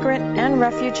immigrant and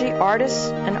refugee artists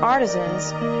and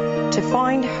artisans to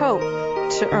find hope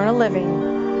to earn a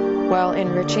living while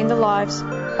enriching the lives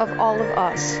of all of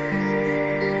us.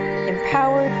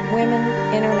 Empowered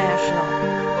Women International,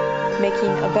 making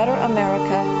a better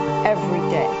America every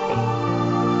day.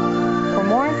 For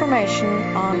more information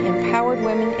on Empowered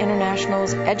Women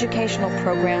International's educational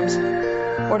programs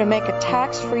or to make a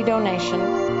tax-free donation,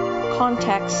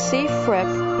 contact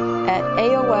cfrip at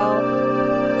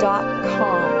AOL.com.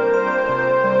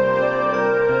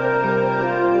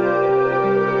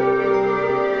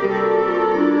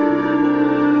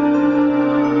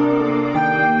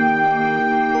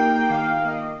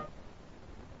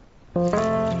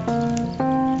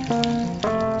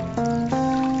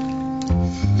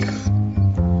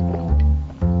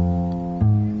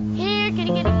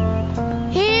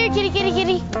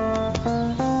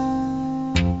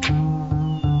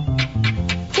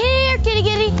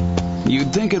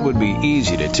 You'd think it would be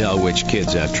easy to tell which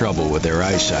kids have trouble with their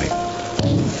eyesight.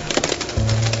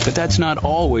 But that's not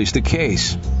always the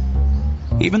case.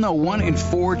 Even though 1 in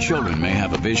 4 children may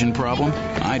have a vision problem,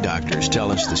 eye doctors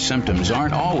tell us the symptoms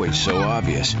aren't always so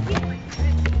obvious.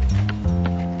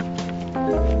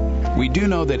 We do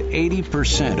know that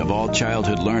 80% of all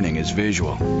childhood learning is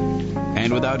visual.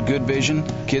 And without good vision,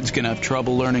 kids can have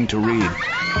trouble learning to read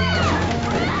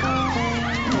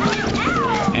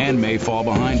and may fall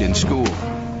behind in school.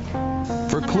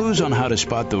 For clues on how to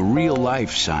spot the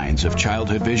real-life signs of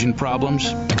childhood vision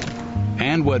problems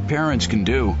and what parents can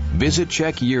do, visit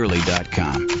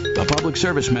checkyearly.com. A public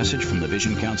service message from the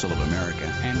Vision Council of America.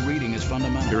 And reading is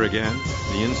fundamental. Here again,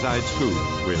 the Inside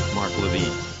Scoop with Mark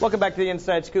Levine. Welcome back to the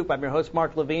Inside Scoop. I'm your host,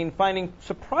 Mark Levine, finding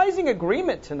surprising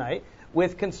agreement tonight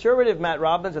with conservative Matt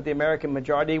Robbins of the American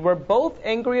Majority. We're both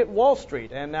angry at Wall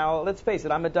Street. And now, let's face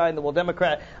it, I'm a dyed-in-the-wool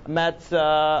Democrat. Matt's...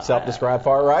 self-described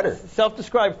far-righter.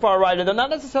 Self-described far-righter, though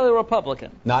not necessarily a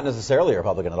Republican. Not necessarily a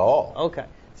Republican at all. Okay.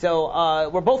 So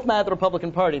we're both mad at the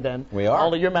Republican Party then. We are.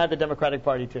 Although you're mad at the Democratic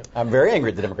Party too. I'm very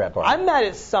angry at the Democrat Party. I'm mad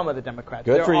at some of the Democrats.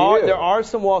 Good for you. There are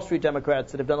some Wall Street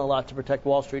Democrats that have done a lot to protect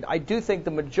Wall Street. I do think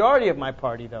the majority of my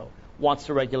party, though, wants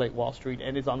to regulate Wall Street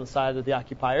and is on the side of the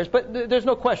occupiers. But there's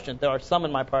no question. There are some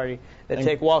in my party that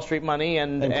take Wall Street money.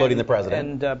 Including the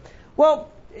president.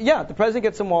 Yeah, the president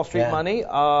gets some Wall Street money. He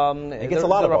gets a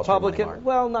lot of Wall Street money, Mark.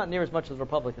 Well, not near as much as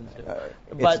Republicans do.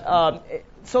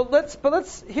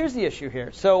 Here's the issue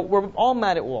here. So we're all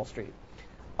mad at Wall Street.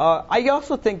 I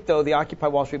also think, though, the Occupy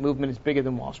Wall Street movement is bigger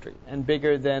than Wall Street and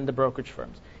bigger than the brokerage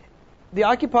firms. The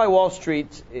Occupy Wall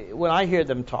Street, when I hear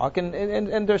them talk,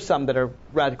 and there's some that are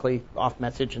radically off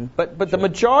message, but the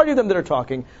majority of them that are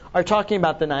talking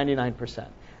about the 99%.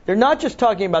 They're not just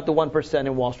talking about the 1%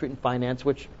 in Wall Street and finance,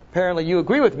 which apparently you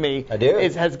agree with me,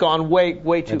 has gone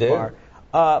way too far.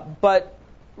 But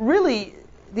really,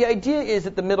 the idea is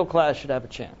that the middle class should have a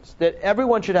chance, that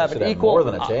everyone should have more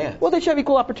than a chance. Well, they should have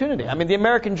equal opportunity. I mean, the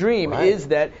American dream is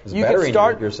that you can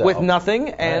start with nothing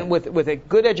and with a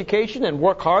good education and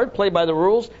work hard, play by the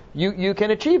rules, you can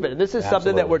achieve it. And this is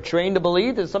something that we're trained to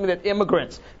believe. This is something that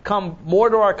immigrants come more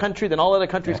to our country than all other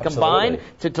countries combined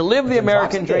to live the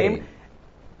American dream.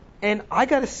 And I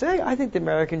got to say, I think the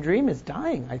American dream is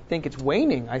dying. I think it's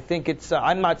waning. I think it's,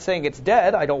 I'm not saying it's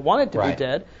dead. I don't want it to be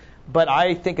dead. But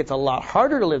I think it's a lot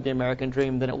harder to live the American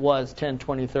dream than it was 10,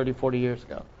 20, 30, 40 years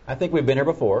ago. I think we've been here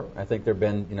before. I think there have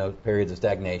been, periods of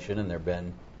stagnation, and there have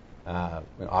been,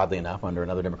 oddly enough, under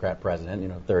another Democrat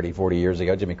president, 30, 40 years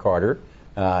ago, Jimmy Carter.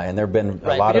 And there have been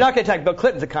a lot of... You're not going to attack Bill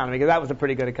Clinton's economy, because that was a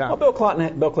pretty good economy. Well,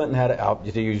 Bill Clinton had,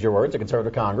 to use your words, a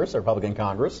conservative Congress, a Republican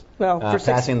Congress, for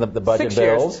passing the budget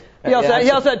bills. He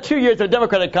also had 2 years of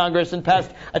Democratic Congress and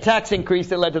passed a tax increase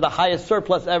that led to the highest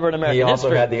surplus ever in American history. He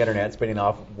also had the internet spinning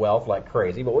off wealth like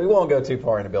crazy, but we won't go too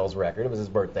far into Bill's record. It was his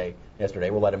birthday yesterday.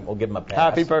 We'll give him a pass.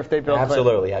 Happy birthday, Bill Clinton.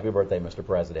 Absolutely. Happy birthday, Mr.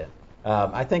 President.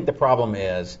 I think the problem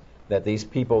is that these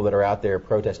people that are out there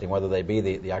protesting, whether they be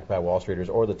the Occupy Wall Streeters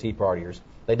or the Tea Partiers,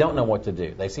 they don't know what to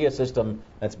do. They see a system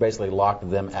that's basically locked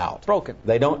them out. Broken.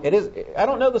 I don't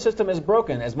know the system is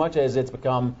broken as much as it's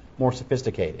become more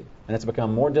sophisticated, and it's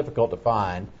become more difficult to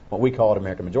find what we call at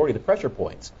American Majority the pressure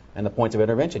points and the points of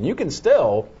intervention. You can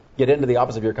still get into the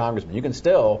office of your congressman. You can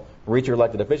still reach your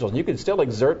elected officials, and you can still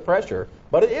exert pressure,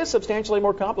 but it is substantially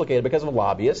more complicated because of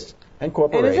lobbyists and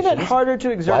corporations. And isn't it harder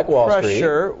to exert like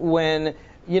pressure when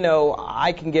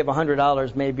I can give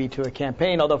 $100 maybe to a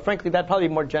campaign, although frankly that'd probably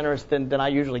be more generous than I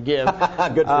usually give. Good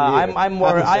for you. I'm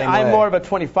more of a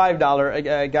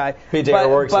 $25 guy. PJ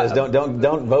O'Rourke says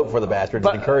don't vote for the bastards.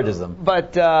 It encourages them.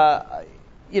 But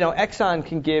Exxon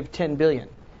can give $10 billion,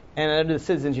 and under the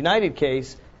Citizens United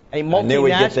case, a multinational. I knew we'd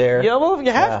get there.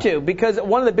 You have to, because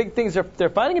one of the big things they're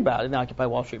fighting about in the Occupy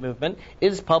Wall Street movement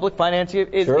is public financing,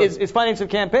 is financing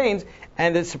of campaigns,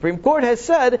 and the Supreme Court has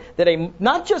said that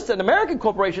not just an American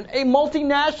corporation, a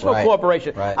multinational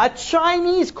corporation, a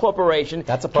Chinese corporation,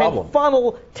 that's a problem, can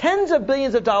funnel tens of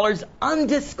billions of dollars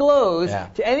undisclosed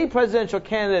to any presidential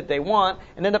candidate they want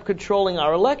and end up controlling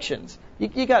our elections.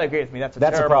 You got to agree with me. That's a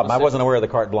problem. Decision. I wasn't aware of the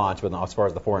carte blanche as far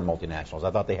as the foreign multinationals.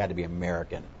 I thought they had to be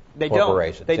American. They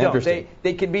corporations. They don't.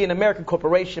 They can be an American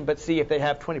corporation, but see if they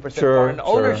have 20% foreign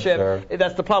ownership.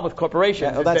 That's the problem with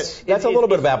corporations. Yeah, that's a little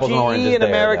bit of apples and oranges. GE an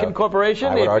American corporation?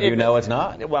 I would argue no, it's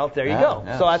not. Well, there you go.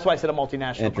 Yeah. So that's why I said a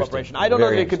multinational corporation. I don't know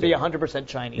that it could be 100%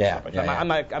 Chinese. I'm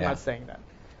not saying that.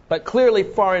 But clearly,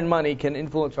 foreign money can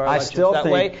influence our elections that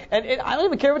way. And I don't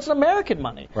even care if it's American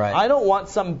money. Right. I don't want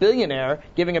some billionaire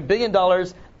giving $1 billion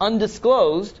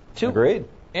undisclosed to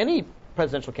any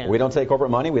presidential candidate. We don't take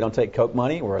corporate money. We don't take Coke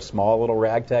money. We're a small little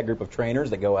ragtag group of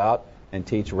trainers that go out and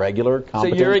teach regular,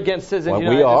 competent. So you're against Citizens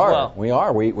United we are. as well. We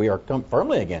are. We are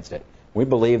firmly against it. We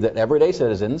believe that everyday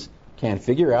citizens can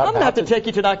figure out I'm going how to have to take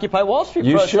you to an Occupy Wall Street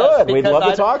You protest. should. We'd love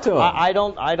to talk to them. I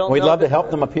don't We'd know love to that- help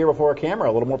them appear before a camera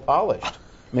a little more polished.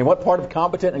 I mean, what part of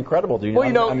competent and credible do you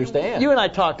understand? You and I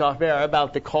talked off air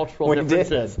about the cultural We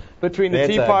differences did. between the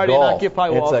It's Tea a Party gulf. and Occupy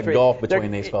Wall Street. It's a gulf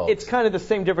between these folks. It's kind of the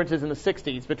same differences in the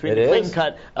 60s between It the is.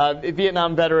 clean cut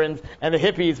Vietnam veterans and the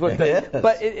hippies.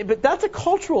 But that's a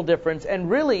cultural difference, and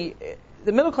really,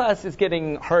 the middle class is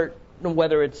getting hurt,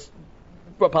 whether it's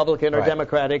Republican or Right.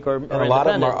 Democratic or And a lot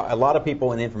of independent. a lot of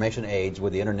people in the information age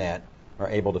with the internet are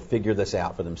able to figure this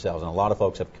out for themselves, and a lot of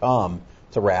folks have come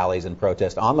to rallies and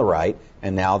protests on the right,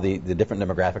 and now the different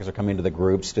demographics are coming to the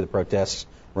groups, to the protests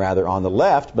rather on the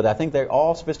left. But I think they're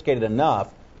all sophisticated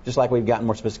enough, just like we've gotten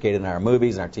more sophisticated in our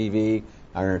movies and our TV,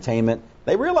 our entertainment.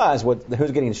 They realize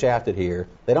who's getting shafted here.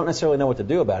 They don't necessarily know what to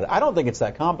do about it. I don't think it's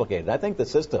that complicated. I think the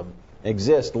system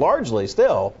exists largely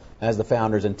still as the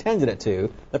founders intended it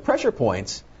to. The pressure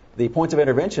points, the points of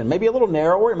intervention, maybe a little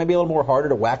narrower, maybe a little more harder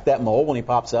to whack that mole when he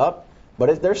pops up.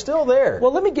 But they're still there.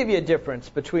 Well, let me give you a difference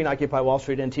between Occupy Wall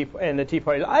Street and the Tea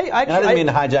Party. I didn't mean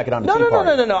to hijack it on the Tea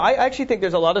Party. No. I actually think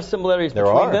there's a lot of similarities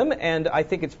between them, and I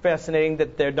think it's fascinating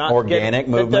that they're not organic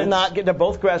movements. They're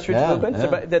both grassroots movements,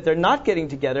 yeah. that they're not getting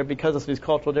together because of these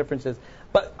cultural differences.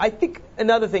 But I think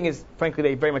another thing is, frankly,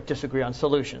 they very much disagree on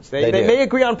solutions. They may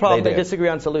agree on problems, they disagree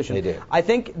on solutions. They do. I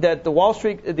think that the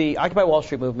Occupy Wall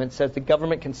Street movement says the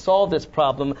government can solve this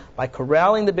problem by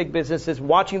corralling the big businesses,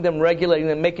 watching them, regulating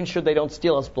them, making sure they don't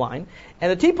steal us blind.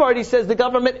 And the Tea Party says the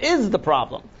government is the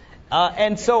problem.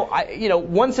 And so,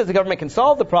 one says the government can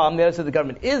solve the problem, the other says the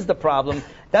government is the problem.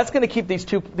 That's going to keep these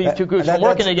two groups from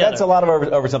working together. That's a lot of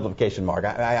oversimplification, Mark.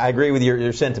 I agree with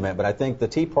your sentiment, but I think the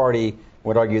Tea Party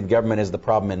would argue the government is the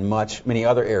problem in many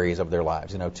other areas of their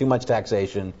lives. Too much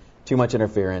taxation, too much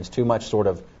interference, too much sort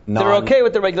of They're okay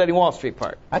with the regulating Wall Street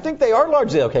part. I think they are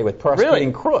largely okay with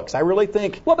prosecuting crooks. I really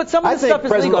think. Well, but some of the stuff is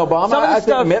President legal. Obama, I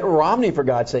think Mitt Romney, for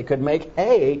God's sake, could make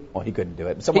hay. Well, he couldn't do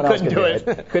it, but someone else could do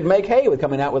it. Could make hay with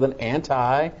coming out with an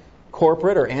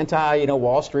anti-corporate or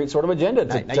anti-Wall Street sort of agenda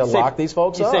to lock these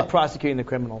folks up. You say prosecuting the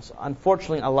criminals.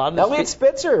 Unfortunately, a lot of this. Elliot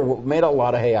Spitzer made a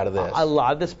lot of hay out of this. A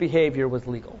lot of this behavior was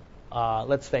legal.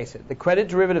 Let's face it. The credit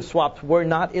derivative swaps were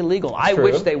not illegal. I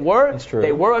wish they were. It's true.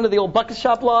 They were under the old bucket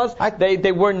shop laws.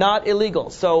 They were not illegal.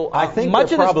 So I think much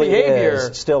there of probably this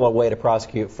behavior is still a way to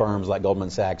prosecute firms like Goldman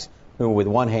Sachs, who with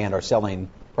one hand are selling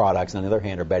products and on the other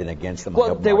hand are betting against them.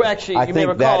 Well, they were actually. You may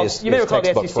recall the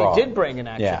SEC fraud. did bring an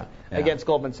action against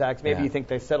Goldman Sachs. Maybe you think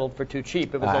they settled for too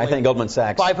cheap. It was I think Goldman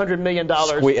Sachs $500 million,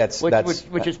 which is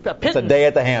a pittance. It's a day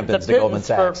at the Hamptons to Goldman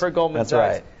Sachs. For Goldman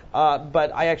Sachs. Right.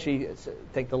 But I actually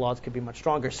think the laws could be much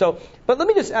stronger. But let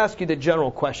me just ask you the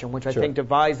general question, which I think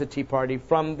divides the Tea Party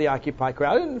from the Occupy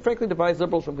crowd, and frankly divides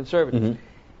liberals from conservatives. Mm-hmm.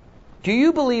 Do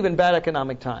you believe in bad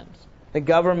economic times the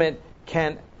government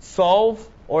can solve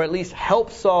or at least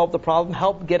help solve the problem,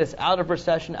 help get us out of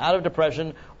recession, out of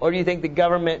depression, or do you think the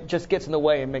government just gets in the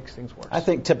way and makes things worse? I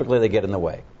think typically they get in the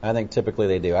way. I think typically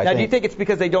they do. Do you think it's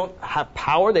because they don't have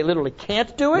power, they literally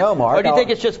can't do it? No, Mark. Or do you think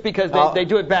it's just because they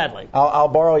do it badly? I'll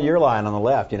borrow your line on the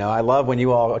left. I love when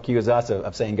you all accuse us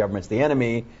of saying government's the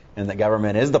enemy and that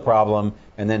government is the problem,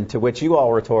 and then to which you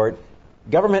all retort,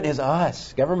 government is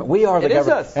us. We are the government. It is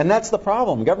us. And that's the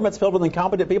problem. Government's filled with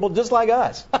incompetent people just like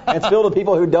us. It's filled with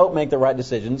people who don't make the right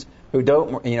decisions, who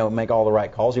don't, make all the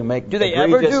right calls, who make. Do they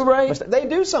ever do right? They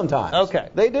do sometimes. Okay.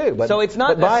 They do. But, so it's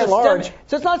not but by and large.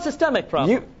 So it's not a systemic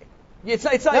problem. It's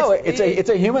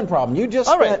a human problem. You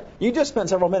just spent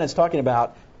several minutes talking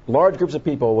about large groups of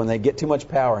people when they get too much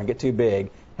power and get too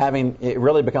big. It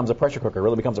really becomes a pressure cooker, it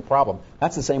really becomes a problem.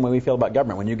 That's the same way we feel about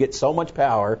government. When you get so much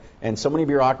power and so many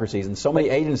bureaucracies and so many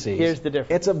agencies, here's the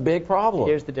difference. It's a big problem.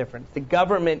 Here's the difference. The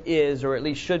government is, or at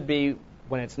least should be,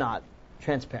 when it's not,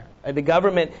 transparent. The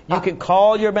government, you can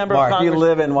call your member of Congress. Mark, you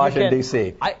live in Washington,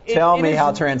 D.C. Tell me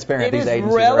how transparent these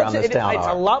agencies around this town are. It's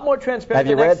a lot more transparent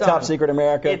Have you read Top Secret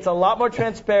America? It's a lot more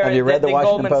transparent Have you read the than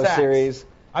Washington Goldman Post Sachs. series?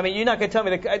 I mean, you're not going to tell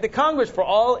me the Congress, for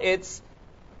all its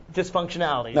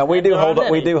dysfunctionality. No, we do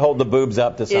hold the boobs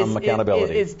up to some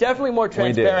accountability. It's definitely more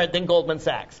transparent than Goldman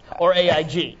Sachs or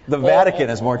AIG. The Vatican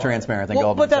is more transparent than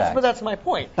Goldman Sachs. But that's my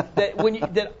point.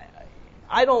 That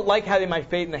I don't like having my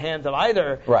fate in the hands of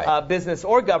either business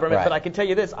or government, but I can tell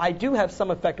you this: I do have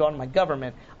some effect on my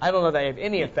government. I don't know that I have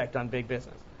any effect on big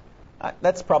business.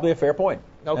 That's probably a fair point.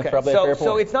 Okay,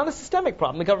 so it's not a systemic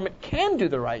problem. The government can do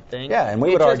the right thing. Yeah, and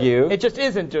we would argue it just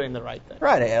isn't doing the right thing.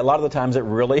 Right. A lot of the times it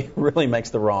really makes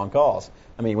the wrong calls.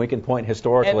 I mean, we can point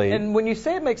historically. And when you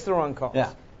say it makes the wrong calls,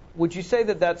 would you say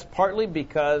that that's partly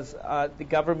because the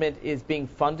government is being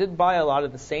funded by a lot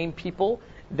of the same people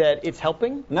that it's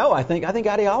helping? No, I think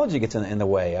ideology gets in the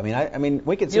way. I mean,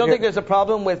 we could. You don't think there's a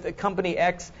problem with company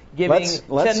X giving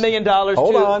 $10 million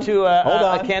to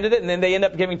a candidate, and then they end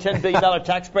up giving $10 billion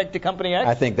tax break to company X?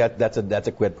 I think that's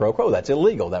a quid pro quo. That's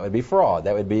illegal. That would be fraud.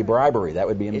 That would be bribery. That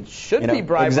would be. It should be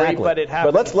bribery, exactly. but it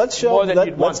happens. But let's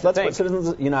put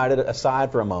Citizens United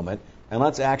aside for a moment, and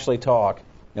let's actually talk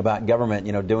about government,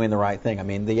 doing the right thing. I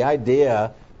mean, the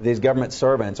idea these government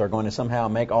servants are going to somehow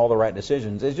make all the right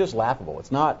decisions is just laughable.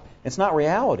 It's not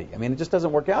reality. I mean, it just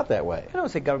doesn't work out that way. I don't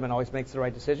say government always makes the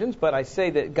right decisions, but I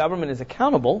say that government is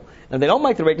accountable, and if they don't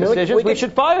make the right decisions, we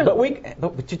should fire them.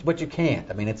 But you can't.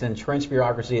 I mean, it's entrenched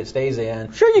bureaucracy. It stays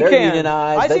in. Sure you They're can.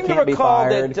 Unionized. I they seem to can't recall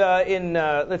be fired. that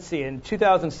in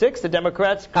 2006, the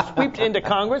Democrats swept into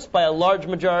Congress by a large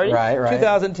majority. Right.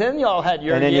 2010, y'all had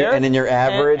your year. And in your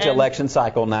average election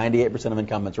cycle, 98% of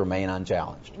incumbents remain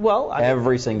unchallenged. Well,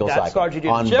 every single cycle. That's largely due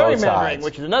on to both gerrymandering, sides.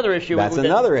 which is another issue. That's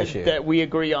another issue that we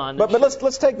agree on. But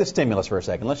let's take the stimulus for a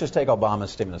second. Let's just take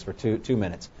Obama's stimulus for two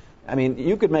minutes. I mean,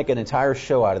 you could make an entire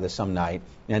show out of this some night,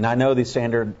 and I know the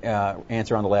standard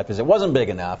answer on the left is it wasn't big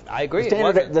enough. I agree.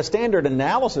 The standard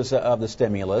analysis of the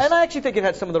stimulus. And I actually think it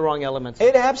had some of the wrong elements.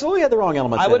 It absolutely had the wrong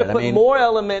elements. I would have put more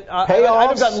element. I'd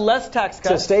have done less tax cuts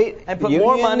to state and put unions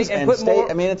more money and put state,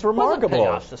 more. I mean, it's remarkable.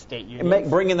 Payoffs to state unions.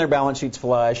 Bringing their balance sheets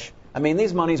flush. I mean,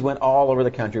 these monies went all over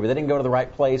the country, but they didn't go to the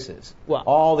right places. Well,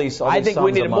 I think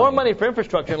we needed more money for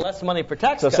infrastructure and less money for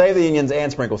tax cuts. So save the unions and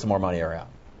sprinkle some more money around.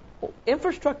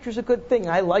 Infrastructure is a good thing.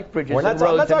 I like bridges and roads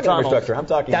I'm not talking and tunnels. infrastructure. I'm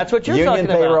talking That's what you're talking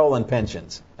about. Union payroll and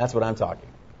pensions. That's what I'm talking.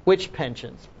 Which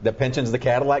pensions? The pensions, the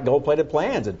Cadillac gold-plated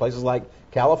plans in places like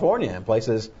California and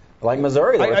places like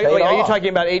Missouri. That Are you talking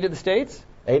about aid to the states?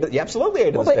 Absolutely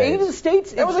aid to the states. Aid to the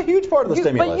states? That was a huge part of the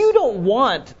stimulus. But you don't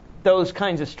want those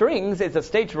kinds of strings. As a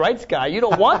states' rights guy, you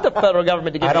don't want the federal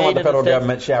government to give aid to the states. I don't want the federal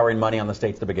government showering money on the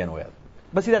states to begin with.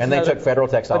 But see, they took federal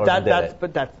tax dollars and did it.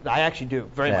 But I actually do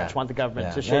very much want the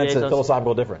government to share. It's a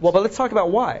philosophical difference. Well, but let's talk about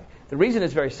why. The reason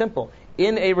is very simple.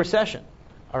 In a recession,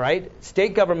 all right,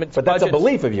 state governments. But that's a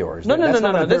belief of yours. No.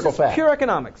 This is fact. pure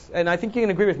economics, and I think you can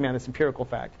agree with me on this empirical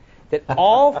fact that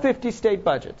all 50 state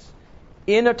budgets,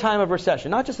 in a time of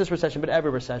recession, not just this recession, but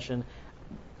every recession,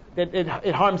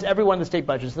 it harms every one of the state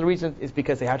budgets. The reason is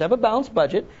because they have to have a balanced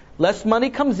budget. Less money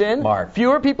comes in. Mark,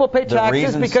 fewer people pay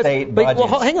taxes because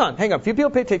hang on. Few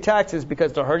people pay taxes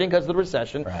because they're hurting because of the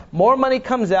recession. Right. More money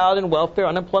comes out in welfare,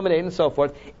 unemployment aid, and so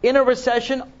forth. In a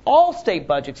recession, all state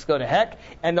budgets go to heck.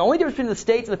 And the only difference between the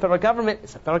states and the federal government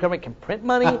is the federal government can print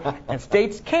money and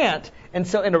states can't. And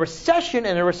so in a recession,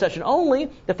 and a recession only,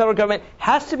 the federal government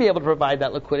has to be able to provide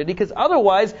that liquidity because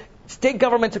otherwise state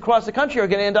governments across the country are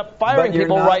going to end up firing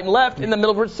people right and left in the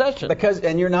middle of a recession.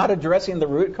 And you're not addressing the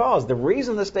root cause. The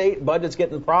reason the state budget's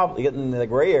getting the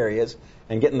gray areas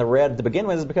and getting the red to begin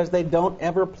with is because they don't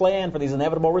ever plan for these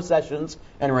inevitable recessions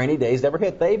and rainy days to ever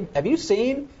hit. Have you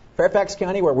seen Fairfax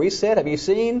County, where we sit, have you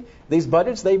seen these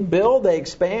budgets? They build, they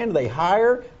expand, they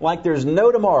hire like there's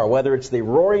no tomorrow, whether it's the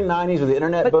roaring 90s or the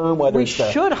internet boom, whether it's the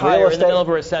we should hire in the middle of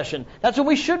a recession. That's what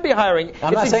we should be hiring.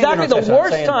 It's exactly the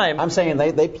worst time. I'm saying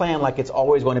they plan like it's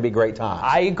always going to be great times.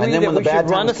 I agree and then when that the we bad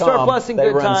should run a times surplus in come,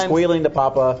 good they run times. Squealing to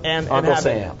Papa and Uncle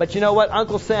Sam. But you know what?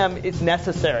 Uncle Sam, it's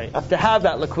necessary to have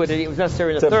that liquidity. It was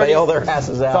necessary in the 30s. To bail their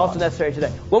asses out. It's also necessary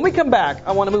today. When we come back,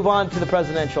 I want to move on to the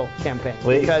presidential campaign.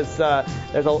 Please. Because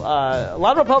there's a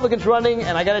lot of Republicans running,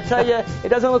 and I got to tell you, it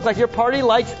doesn't look like your party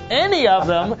likes any of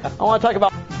them. I want to talk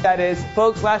about what that is.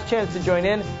 Folks, last chance to join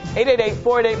in.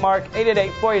 888-488-MARK,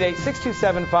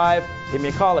 888-488-6275. Give me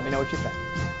a call. Let me know what you think.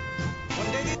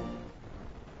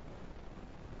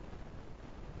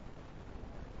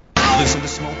 Listen to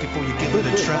smoke before you give it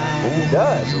a try. He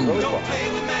does. Really Don't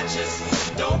play with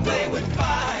matches. Don't play with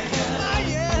fire.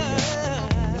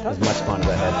 As much fun as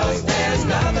I had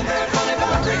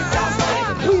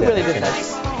playing. We really did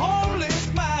that.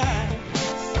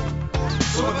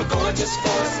 So if a gorgeous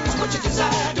force is what you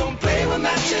desire, don't play with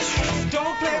matches.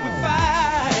 Don't play with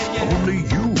fire. Yeah. Only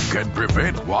you can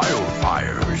prevent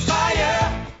wildfires.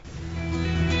 Fire.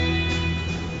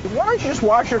 Why don't you just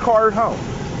wash your car at home?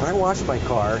 When I wash my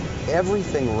car,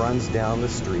 everything runs down the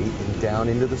street and down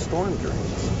into the storm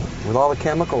drains. With all the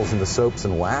chemicals in the soaps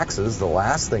and waxes, the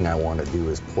last thing I want to do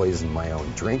is poison my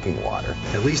own drinking water.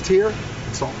 At least here,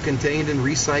 it's all contained and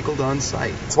recycled on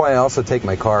site. That's why I also take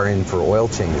my car in for oil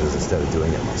changes instead of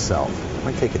doing it myself. I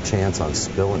might take a chance on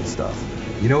spilling stuff.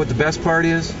 You know what the best part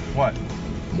is? What?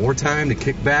 More time to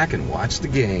kick back and watch the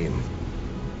game.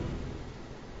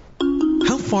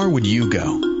 How far would you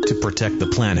go to protect the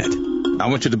planet? I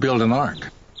want you to build an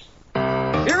ark.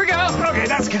 Here we go. Okay,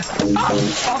 that's good.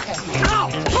 Oh, okay. Ow.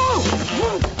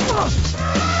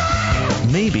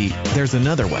 maybe there's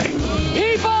another way.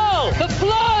 People, the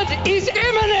flood is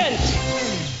imminent!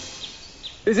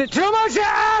 Is it too much to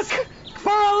ask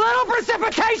for a little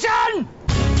precipitation?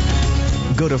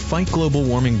 Go to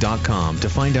fightglobalwarming.com to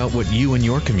find out what you and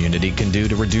your community can do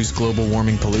to reduce global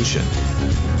warming pollution.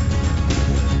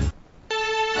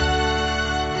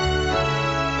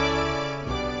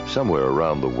 Somewhere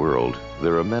around the world,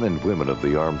 there are men and women of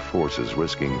the armed forces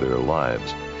risking their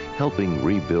lives, helping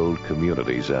rebuild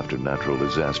communities after natural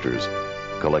disasters,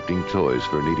 collecting toys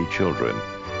for needy children,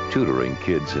 tutoring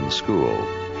kids in school.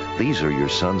 These are your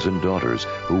sons and daughters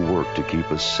who work to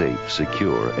keep us safe,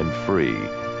 secure, and free.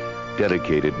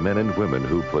 Dedicated men and women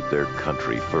who put their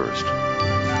country first.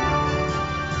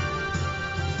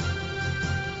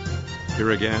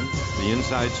 Here again, the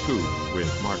Inside Scoop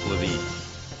with Mark Levine.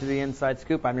 To the Inside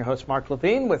Scoop, I'm your host Mark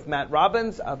Levine with Matt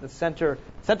Robbins of the Center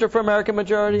for American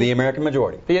Majority. The American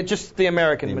Majority. Just the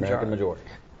American Majority. American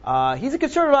Majority. He's a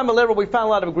conservative, I'm a liberal. We found a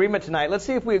lot of agreement tonight. Let's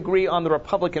see if we agree on the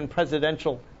Republican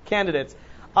presidential candidates.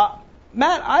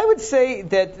 Matt, I would say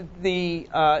that the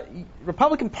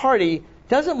Republican Party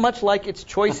doesn't much like its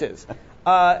choices.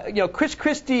 Chris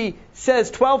Christie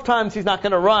says 12 times he's not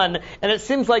going to run, and it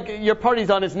seems like your party's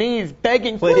on his knees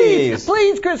begging, please,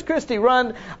 Chris Christie,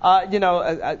 run.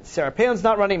 Sarah Palin's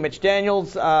not running. Mitch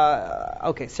Daniels,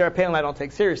 Sarah Palin I don't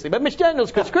take seriously, but Mitch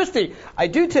Daniels, Chris Christie, I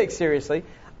do take seriously.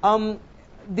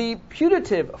 The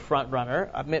putative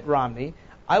frontrunner, Mitt Romney,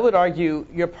 I would argue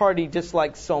your party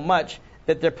dislikes so much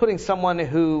that they're putting someone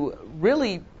who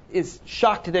really is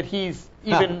shocked that he's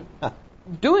even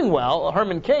doing well,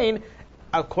 Herman Cain,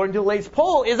 according to the latest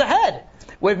poll, is ahead,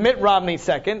 with Mitt Romney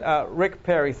second, Rick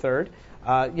Perry third.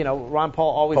 Ron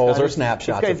Paul always polls are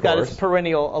snapshots. He's got his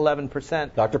perennial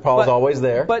 11%. Dr. Paul's always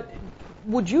there. But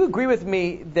would you agree with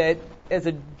me that, as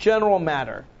a general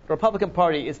matter, the Republican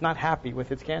Party is not happy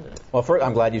with its candidates? Well, first,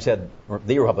 I'm glad you said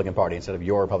the Republican Party instead of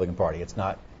your Republican Party. It's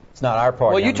not our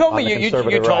party. Well, you told me you told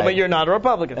me you're not a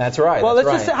Republican. That's right. Well, let's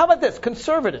just say, how about this?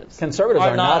 Conservatives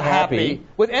are not happy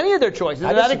with any of their choices,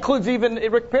 and that includes even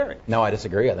Rick Perry. No, I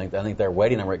disagree. I think they're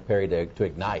waiting on Rick Perry to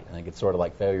ignite. I think it's sort of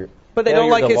like failure. But they don't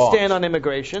like his stand on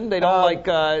immigration. They don't like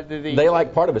They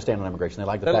like part of his stand on immigration. They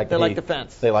like the fact that they like the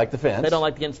fence. They like the fence. They don't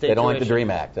like the in-state They don't tuition. like the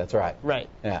DREAM Act. That's right. Right.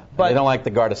 Yeah. But they don't like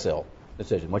the Gardasil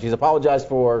decision, which he's apologized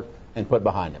for and put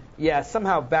behind him. Yeah.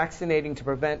 Somehow vaccinating to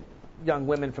prevent young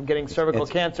women from getting cervical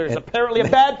cancer is apparently a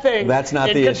bad thing. That's not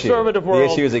in the conservative issue. world.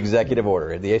 The issue is executive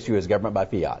order. The issue is government by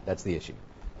fiat. That's the issue.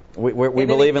 We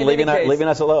believe in leaving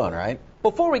us alone, right?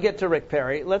 Before we get to Rick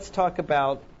Perry, let's talk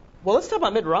about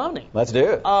Mitt Romney. Let's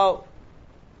do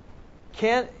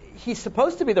it. He's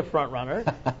supposed to be the front runner.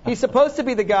 He's supposed to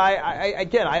be the guy.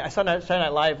 I saw Saturday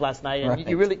Night Live last night, and right.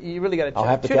 you really got to check. I'll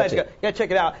have to catch it. Yeah,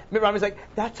 check it out. Mitt Romney's like,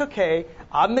 that's okay.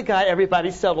 I'm the guy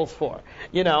everybody settles for,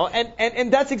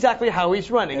 and that's exactly how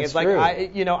he's running. It's like, true.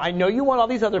 I know you want all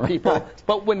these other people, right.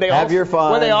 but when they have your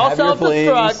fun, when they all have your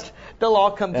self-destruct, they'll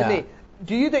all come to yeah. me.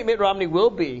 Do you think Mitt Romney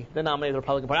will be the nominee of the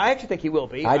Republican Party? I actually think he will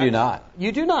be. I do not.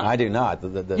 You do not? I do not.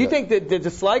 You think that the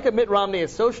dislike of Mitt Romney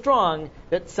is so strong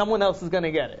that someone else is going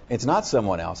to get it? It's not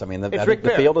someone else. I mean, I Rick think the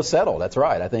Perry. field is settled. That's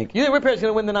right. I think. You think Rick Perry's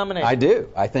going to win the nomination? I do.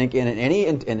 I think in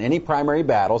any primary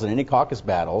battles, in any caucus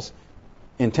battles,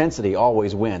 intensity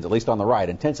always wins. At least on the right,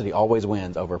 intensity always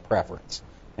wins over preference.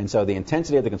 And so the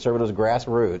intensity of the conservatives'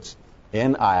 grassroots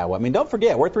in Iowa. I mean, don't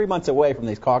forget, we're 3 months away from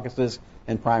these caucuses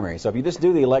and primaries. So if you just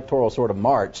do the electoral sort of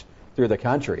march through the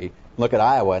country, look at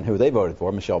Iowa and who they voted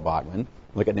for, Michelle Bachmann.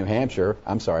 Look at New Hampshire.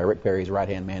 I'm sorry, Rick Perry's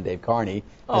right-hand man, Dave Carney,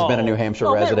 has been a New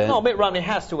Hampshire resident. Mitt Romney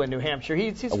has to win New Hampshire.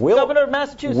 He's governor of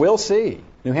Massachusetts. We'll see.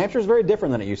 New Hampshire is very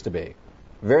different than it used to be.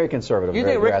 Very conservative. You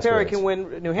think Rick Perry can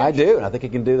win New Hampshire? I do, and I think he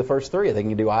can do the first three. I think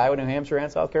he can do Iowa, New Hampshire,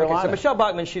 and South Carolina. Okay, so Michelle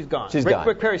Bachmann, she's gone. She's gone.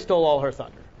 Rick Perry stole all her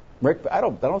thunder. I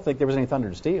don't think there was any thunder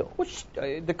to steal.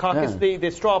 The caucus,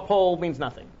 the straw poll means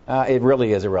nothing. It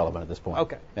really is irrelevant at this point.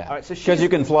 Okay. Yeah. All right. So because you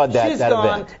can flood that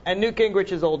gone, event. And Newt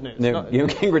Gingrich is old news. Newt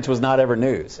Gingrich was not ever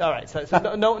news. All right.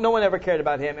 So no one ever cared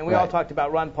about him, and we all talked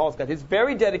about Ron Paul's got his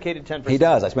very dedicated 10%. He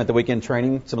does. I spent the weekend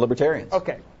training some libertarians.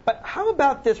 Okay. But how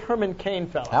about this Herman Cain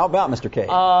fellow? How about Mr. Cain?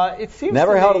 It seems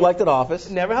never held elected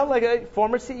office. Never held a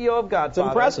former CEO of Godfather.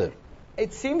 It's impressive.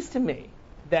 It seems to me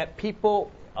that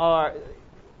people are.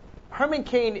 Herman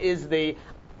Cain is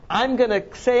I'm going to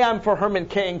say I'm for Herman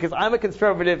Cain because I'm a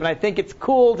conservative and I think it's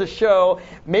cool to show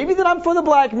maybe that I'm for the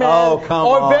black man. Oh, come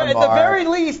on, at the very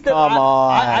least, that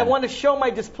I want to show my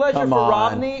displeasure Come for on.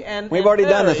 Romney and We've already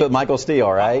done this with Michael Steele,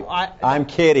 right? I'm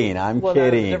kidding. I'm Well,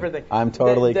 kidding. that's a different thing. I'm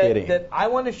totally kidding. That I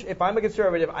want to, if I'm a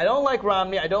conservative, I don't like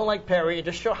Romney, I don't like Perry, and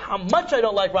just show how much I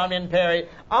don't like Romney and Perry,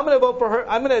 I'm going to vote for her.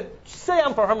 I'm going to say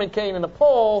I'm for Herman Cain in the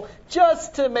poll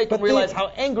just to make them realize how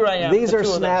angry I am. These are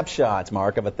snapshots,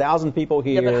 Mark, of 1,000 people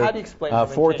here. Yeah, but how do you explain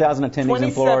 4,000 attendees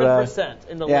in Florida. 27%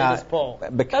 in the latest poll.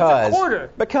 Because, that's a quarter.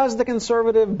 Because the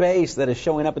conservative base that is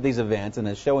showing up at these events and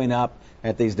is showing up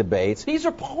at these debates. These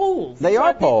are polls. They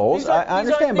are polls. I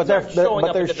understand, but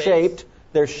they're shaped.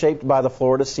 They're shaped by the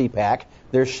Florida CPAC.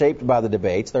 They're shaped by the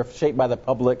debates. They're shaped by the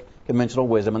public conventional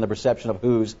wisdom and the perception of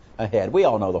who's ahead. We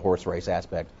all know the horse race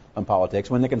aspect on politics.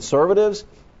 When the conservatives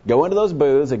go into those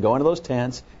booths and go into those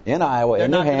tents in Iowa,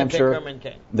 in New Hampshire,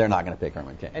 they're not going to pick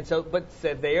Herman Cain. And so, but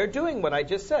they are doing what I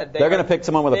just said. They're going to pick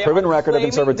someone with a proven record of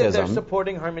conservatism. They're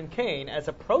supporting Herman Cain as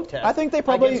a protest. I think they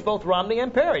probably against both Romney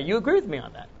and Perry. You agree with me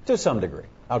on that? To some degree.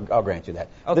 I'll grant you that.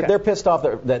 Okay. They're pissed off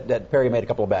that Perry made a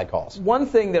couple of bad calls. One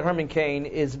thing that Herman Cain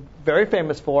is very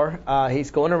famous for,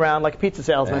 he's going around like a pizza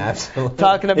salesman, absolutely,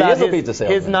 talking about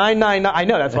his 999. I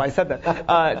know, that's why I said that.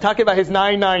 Talking about his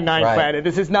 999 plan. And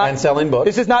this is not, and selling books.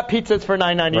 This is not pizzas for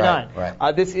 $9.99.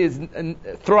 Right. This is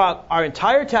throughout our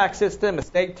entire tax system: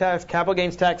 estate tax, capital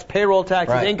gains tax, payroll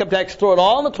taxes, income tax. Throw it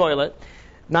all in the toilet.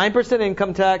 9%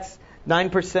 income tax,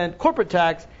 9% corporate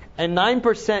tax, and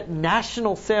 9%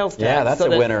 national sales tax. Yeah, that's a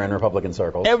winner in Republican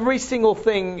circles. Every single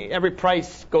thing, every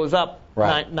price goes up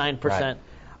 9%.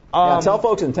 Right. Tell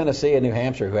folks in Tennessee and New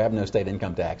Hampshire who have no state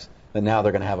income tax that now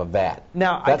they're going to have a VAT.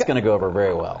 Now, that's going to go over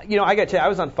very well. You know, I got to tell you, I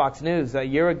was on Fox News a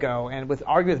year ago and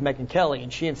arguing with Megyn Kelly,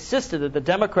 and she insisted that the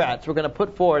Democrats were going to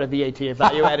put forward a VAT, a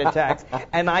value-added tax.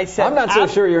 And I said, I'm not so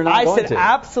sure you're not going to. I said,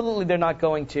 absolutely, they're not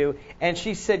going to. And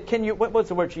she said, can you? What was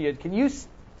the word she used? Can you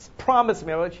promise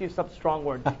me? I'll use some strong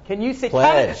word. Can you say?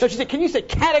 She said, can you say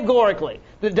categorically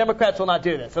the Democrats will not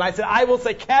do this? And I said, I will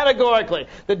say categorically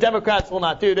the Democrats will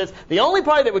not do this. The only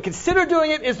party that would consider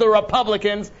doing it is the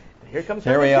Republicans. Here comes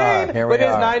Herman Cain with his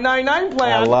 999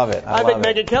 plan. I love it. I think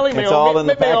Megyn Kelly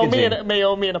may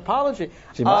owe me an apology.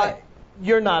 She might.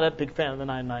 You're not a big fan of the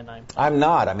 999. I'm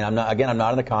not. I mean, I'm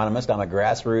not an economist. I'm a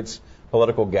grassroots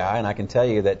political guy, and I can tell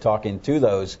you that talking to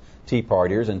those Tea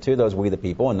Partiers and to those We the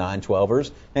People and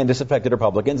 912ers and disaffected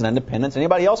Republicans and independents,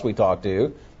 anybody else we talk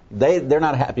to, they're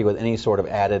not happy with any sort of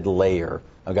added layer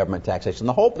of government taxation.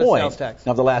 The whole point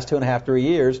of the last 2.5, 3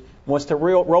 years was to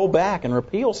roll back and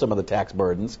repeal some of the tax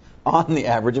burdens on the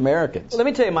average Americans. Well, let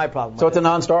me tell you my problem with So it's a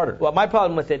non-starter. Well, my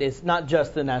problem with it is not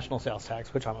just the national sales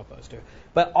tax, which I'm opposed to,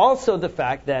 but also the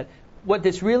fact that what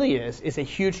this really is a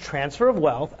huge transfer of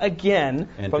wealth, again,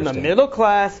 from the middle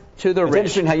class to the rich.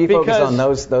 It's interesting how you focus on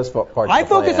those parts. I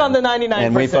focus on the 99%.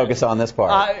 And we focus on this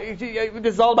part.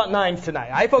 This is all about nines tonight.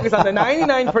 I focus on the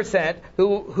 99%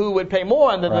 who would pay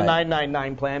more under the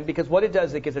 999 plan, because what it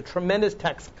does, it gives a tremendous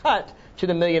tax cut to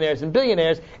the millionaires and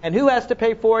billionaires. And who has to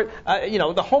pay for it?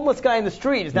 The homeless guy in the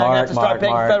street is now going to have to start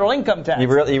paying federal income tax.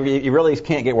 You really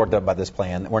can't get worked up by this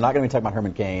plan. We're not going to be talking about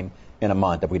Herman Cain in a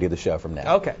month if we do the show from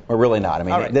now. Okay. We're really not. I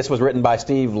mean, this was written by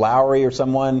Steve Lowry or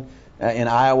someone in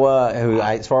Iowa who,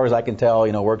 as far as I can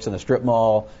tell, works in a strip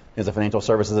mall, is a financial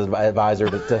services advisor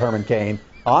to Herman Cain.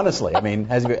 Honestly, I mean,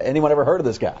 has anyone ever heard of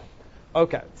this guy?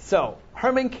 Okay. So,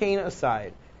 Herman Cain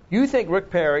aside, you think Rick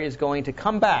Perry is going to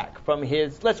come back from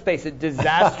his, let's face it,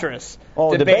 disastrous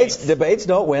debates? Debates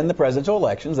don't win the presidential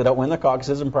elections. They don't win the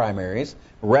caucuses and primaries.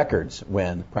 Records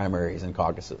win primaries and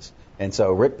caucuses. And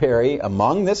so Rick Perry,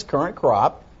 among this current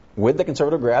crop, with the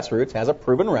conservative grassroots, has a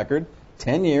proven record,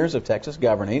 10 years of Texas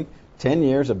governing, 10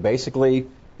 years of basically,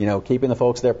 keeping the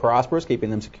folks there prosperous,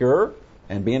 keeping them secure,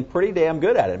 and being pretty damn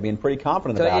good at it, being pretty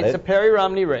confident about it. So it's a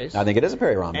Perry-Romney race. I think it is a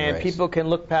Perry-Romney race. And people can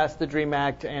look past the DREAM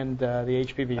Act and the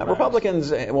HPV virus. Republicans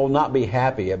will not be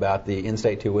happy about the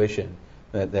in-state tuition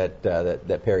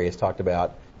that Perry has talked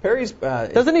about. Perry's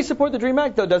doesn't he support the DREAM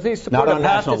Act, though? Doesn't he support a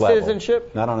path to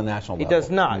citizenship? Not on a national level. He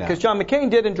does not, because John McCain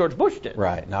did and George Bush did.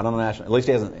 Right, not on a national. At least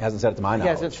he hasn't said it to my knowledge. He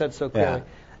hasn't said so clearly.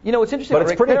 Yeah. What's interesting but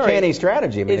it's Rick pretty Perry canny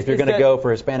strategy. I mean, if you're going to go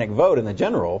for Hispanic vote in the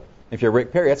general, if you're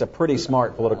Rick Perry, that's a pretty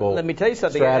smart political Let me tell you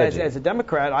something. As a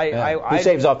Democrat, he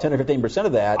saves off 10 or 15%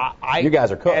 of that. You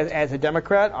guys are cooked. As a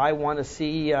Democrat, I want to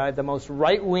see the most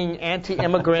right-wing,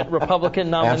 anti-immigrant Republican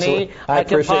nominee I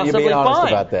can possibly you being honest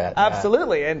find. About that.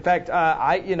 Absolutely. In fact,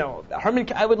 Herman,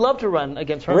 I would love to run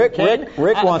against Herman Cain.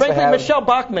 Rick wants to have Michelle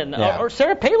Bachmann or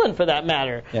Sarah Palin, for that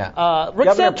matter. Yeah. Rick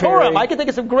Santorum. I can think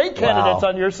of some great candidates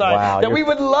on your side that we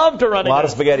would love to run against. A lot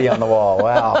of spaghetti on the wall.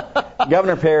 Wow.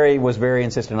 Governor Perry was very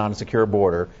insistent on secure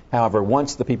border. However,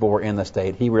 once the people were in the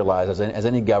state, he realized, as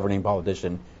any governing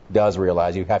politician does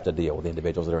realize, you have to deal with the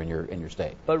individuals that are in your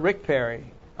state. But Rick Perry,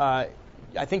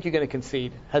 I think you're going to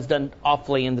concede, has done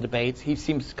awfully in the debates. He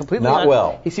seems completely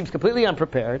He seems completely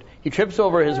unprepared. He trips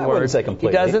over his words. Say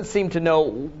completely. He doesn't seem to know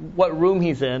what room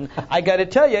he's in. I got to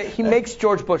tell you, he makes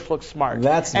George Bush look smart.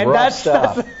 That's rough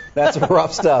stuff. That's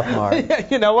rough stuff,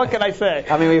 Mark. You know, what can I say?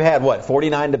 I mean, we've had,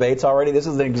 49 debates already? This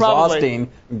is an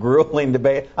exhausting, grueling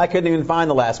debate. I couldn't even find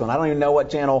the last one. I don't even know what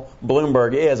channel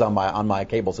Bloomberg is on my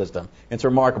cable system. It's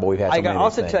remarkable we've had so many I can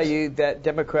also things. tell you that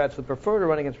Democrats would prefer to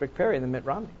run against Rick Perry than Mitt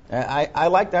Romney. I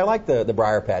like the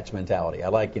Briar Patch mentality. I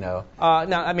like, now,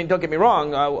 I mean, don't get me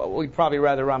wrong. We'd probably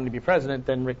rather Romney be president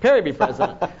than Rick Perry be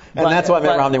president. And that's why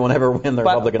Mitt Romney will never win the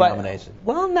Republican nomination.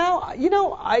 Well, now,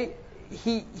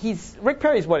 Rick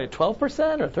Perry's what, at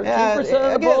 12% or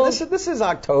 13%? Again, this is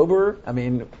October. I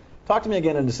mean, talk to me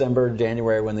again in December,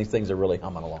 January, when these things are really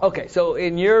humming along. Okay, so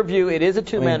in your view, it is a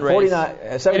two-man race.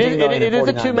 17 million it in is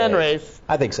a 49 two-man days. race.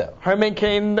 I think so. Herman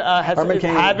Cain is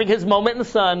having his moment in the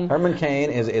sun. Herman Cain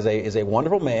is a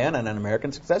wonderful man and an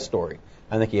American success story.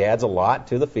 I think he adds a lot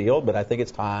to the field, but I think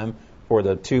it's time for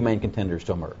the two main contenders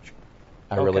to emerge.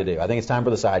 I really do. I think it's time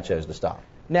for the sideshows to stop.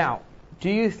 Now, do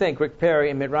you think Rick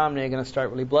Perry and Mitt Romney are going to start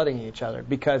really blooding each other?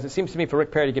 Because it seems to me for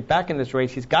Rick Perry to get back in this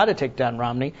race, he's got to take down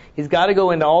Romney. He's got to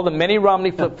go into all the many Romney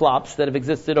flip-flops that have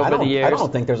existed over the years. I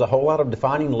don't think there's a whole lot of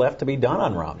defining left to be done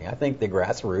on Romney. I think the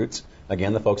grassroots,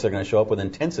 again, the folks that are going to show up with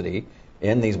intensity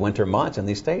in these winter months in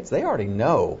these states, they already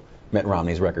know Mitt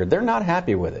Romney's record. They're not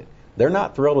happy with it. They're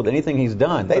not thrilled with anything he's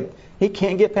done. He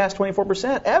can't get past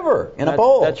 24% ever in a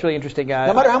poll. That's really interesting, guy.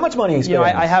 No matter how much money he's spending.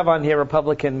 I have on here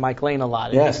Republican Mike Lane a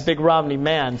lot. Yes. He's a big Romney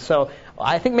man. So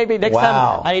I think maybe next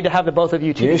time I need to have the both of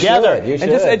you two together. You should.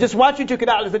 And just watch you two get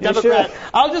out as a Democrat.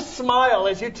 I'll just smile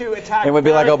as you two attack. It would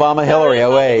be like Obama Hillary.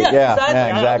 Oh, wait. Yeah,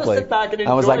 exactly. I'll just sit back and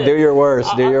enjoy I was like, do your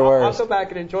worst. Do your worst. I'll go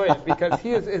back and enjoy it because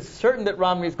he is certain that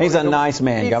Romney's going to win. He's a nice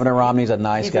man. Governor Romney's a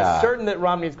nice guy. He's certain that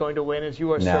Romney's going to win, as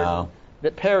you are certain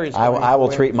that Perry's going to win. I will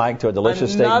treat Mike to a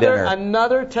delicious steak dinner.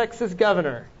 Another Texas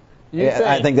governor.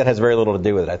 I think that has very little to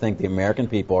do with it. I think the American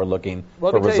people are looking for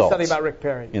results. Let me tell you something about Rick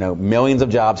Perry. Millions of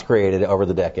jobs created over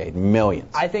the decade.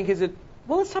 Millions. I think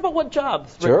let's talk about what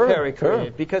jobs Rick Perry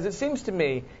created. Because it seems to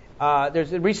me,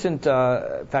 there's a recent,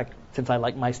 in fact, since I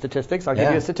like my statistics, I'll give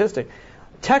you a statistic.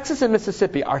 Texas and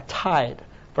Mississippi are tied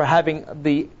for having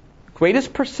the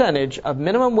greatest percentage of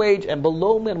minimum wage and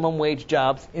below minimum wage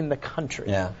jobs in the country.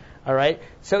 Yeah. All right?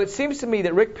 So it seems to me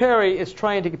that Rick Perry is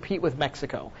trying to compete with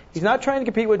Mexico. He's not trying to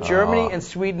compete with Germany and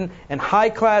Sweden and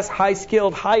high-class,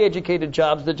 high-skilled, high-educated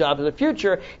jobs, the jobs of the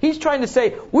future. He's trying to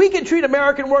say, we can treat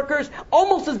American workers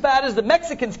almost as bad as the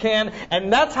Mexicans can,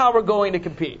 and that's how we're going to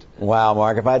compete. Wow,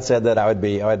 Mark, if I'd said that, I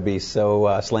would be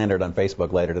so slandered on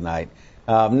Facebook later tonight.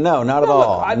 No, not at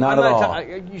all. Not at all.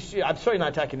 I'm sorry, not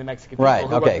attacking the Mexican people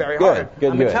who work very hard.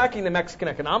 I'm attacking the Mexican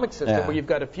economic system where you've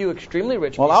got a few extremely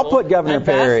rich people I'll put Governor and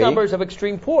Perry, vast numbers of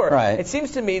extreme poor. Right. It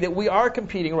seems to me that we are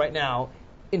competing right now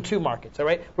in two markets. All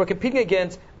right, we're competing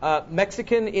against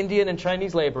Mexican, Indian, and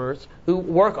Chinese laborers who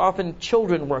work, often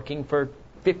children working for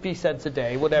 50 cents a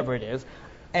day, whatever it is.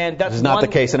 And that's not the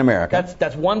case in America.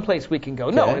 That's one place we can go.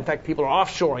 Okay. No, in fact, people are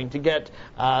offshoring to get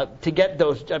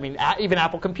those. I mean, even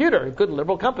Apple Computer, a good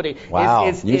liberal company. Wow,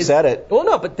 you said it. Well,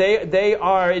 no, but they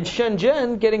are in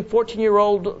Shenzhen getting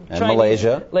 14-year-old Chinese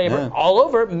Malaysia labor all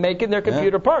over making their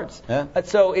computer parts. Yeah.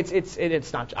 So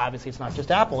it's not obviously it's not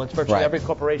just Apple. It's virtually every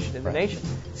corporation in the nation.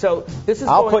 So this is.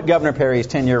 I'll put Governor Perry's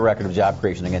 10-year record of job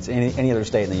creation against any other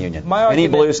state in the union. Any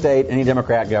blue state, any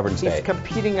Democrat governed state. He's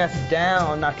competing us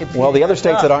down, not competing. Well, the other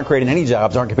states that aren't creating any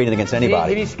jobs aren't competing against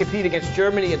anybody. He needs to compete against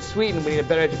Germany and Sweden. We need a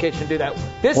better education to do that.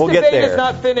 This we'll debate is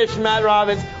not finished, Matt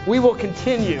Robbins. We will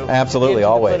continue. Absolutely, into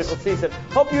always. The political season.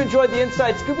 Hope you enjoyed the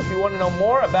Inside Scoop. If you want to know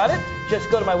more about it, just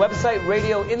go to my website,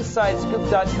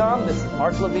 radioinsidescoop.com. This is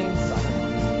Mark Levine.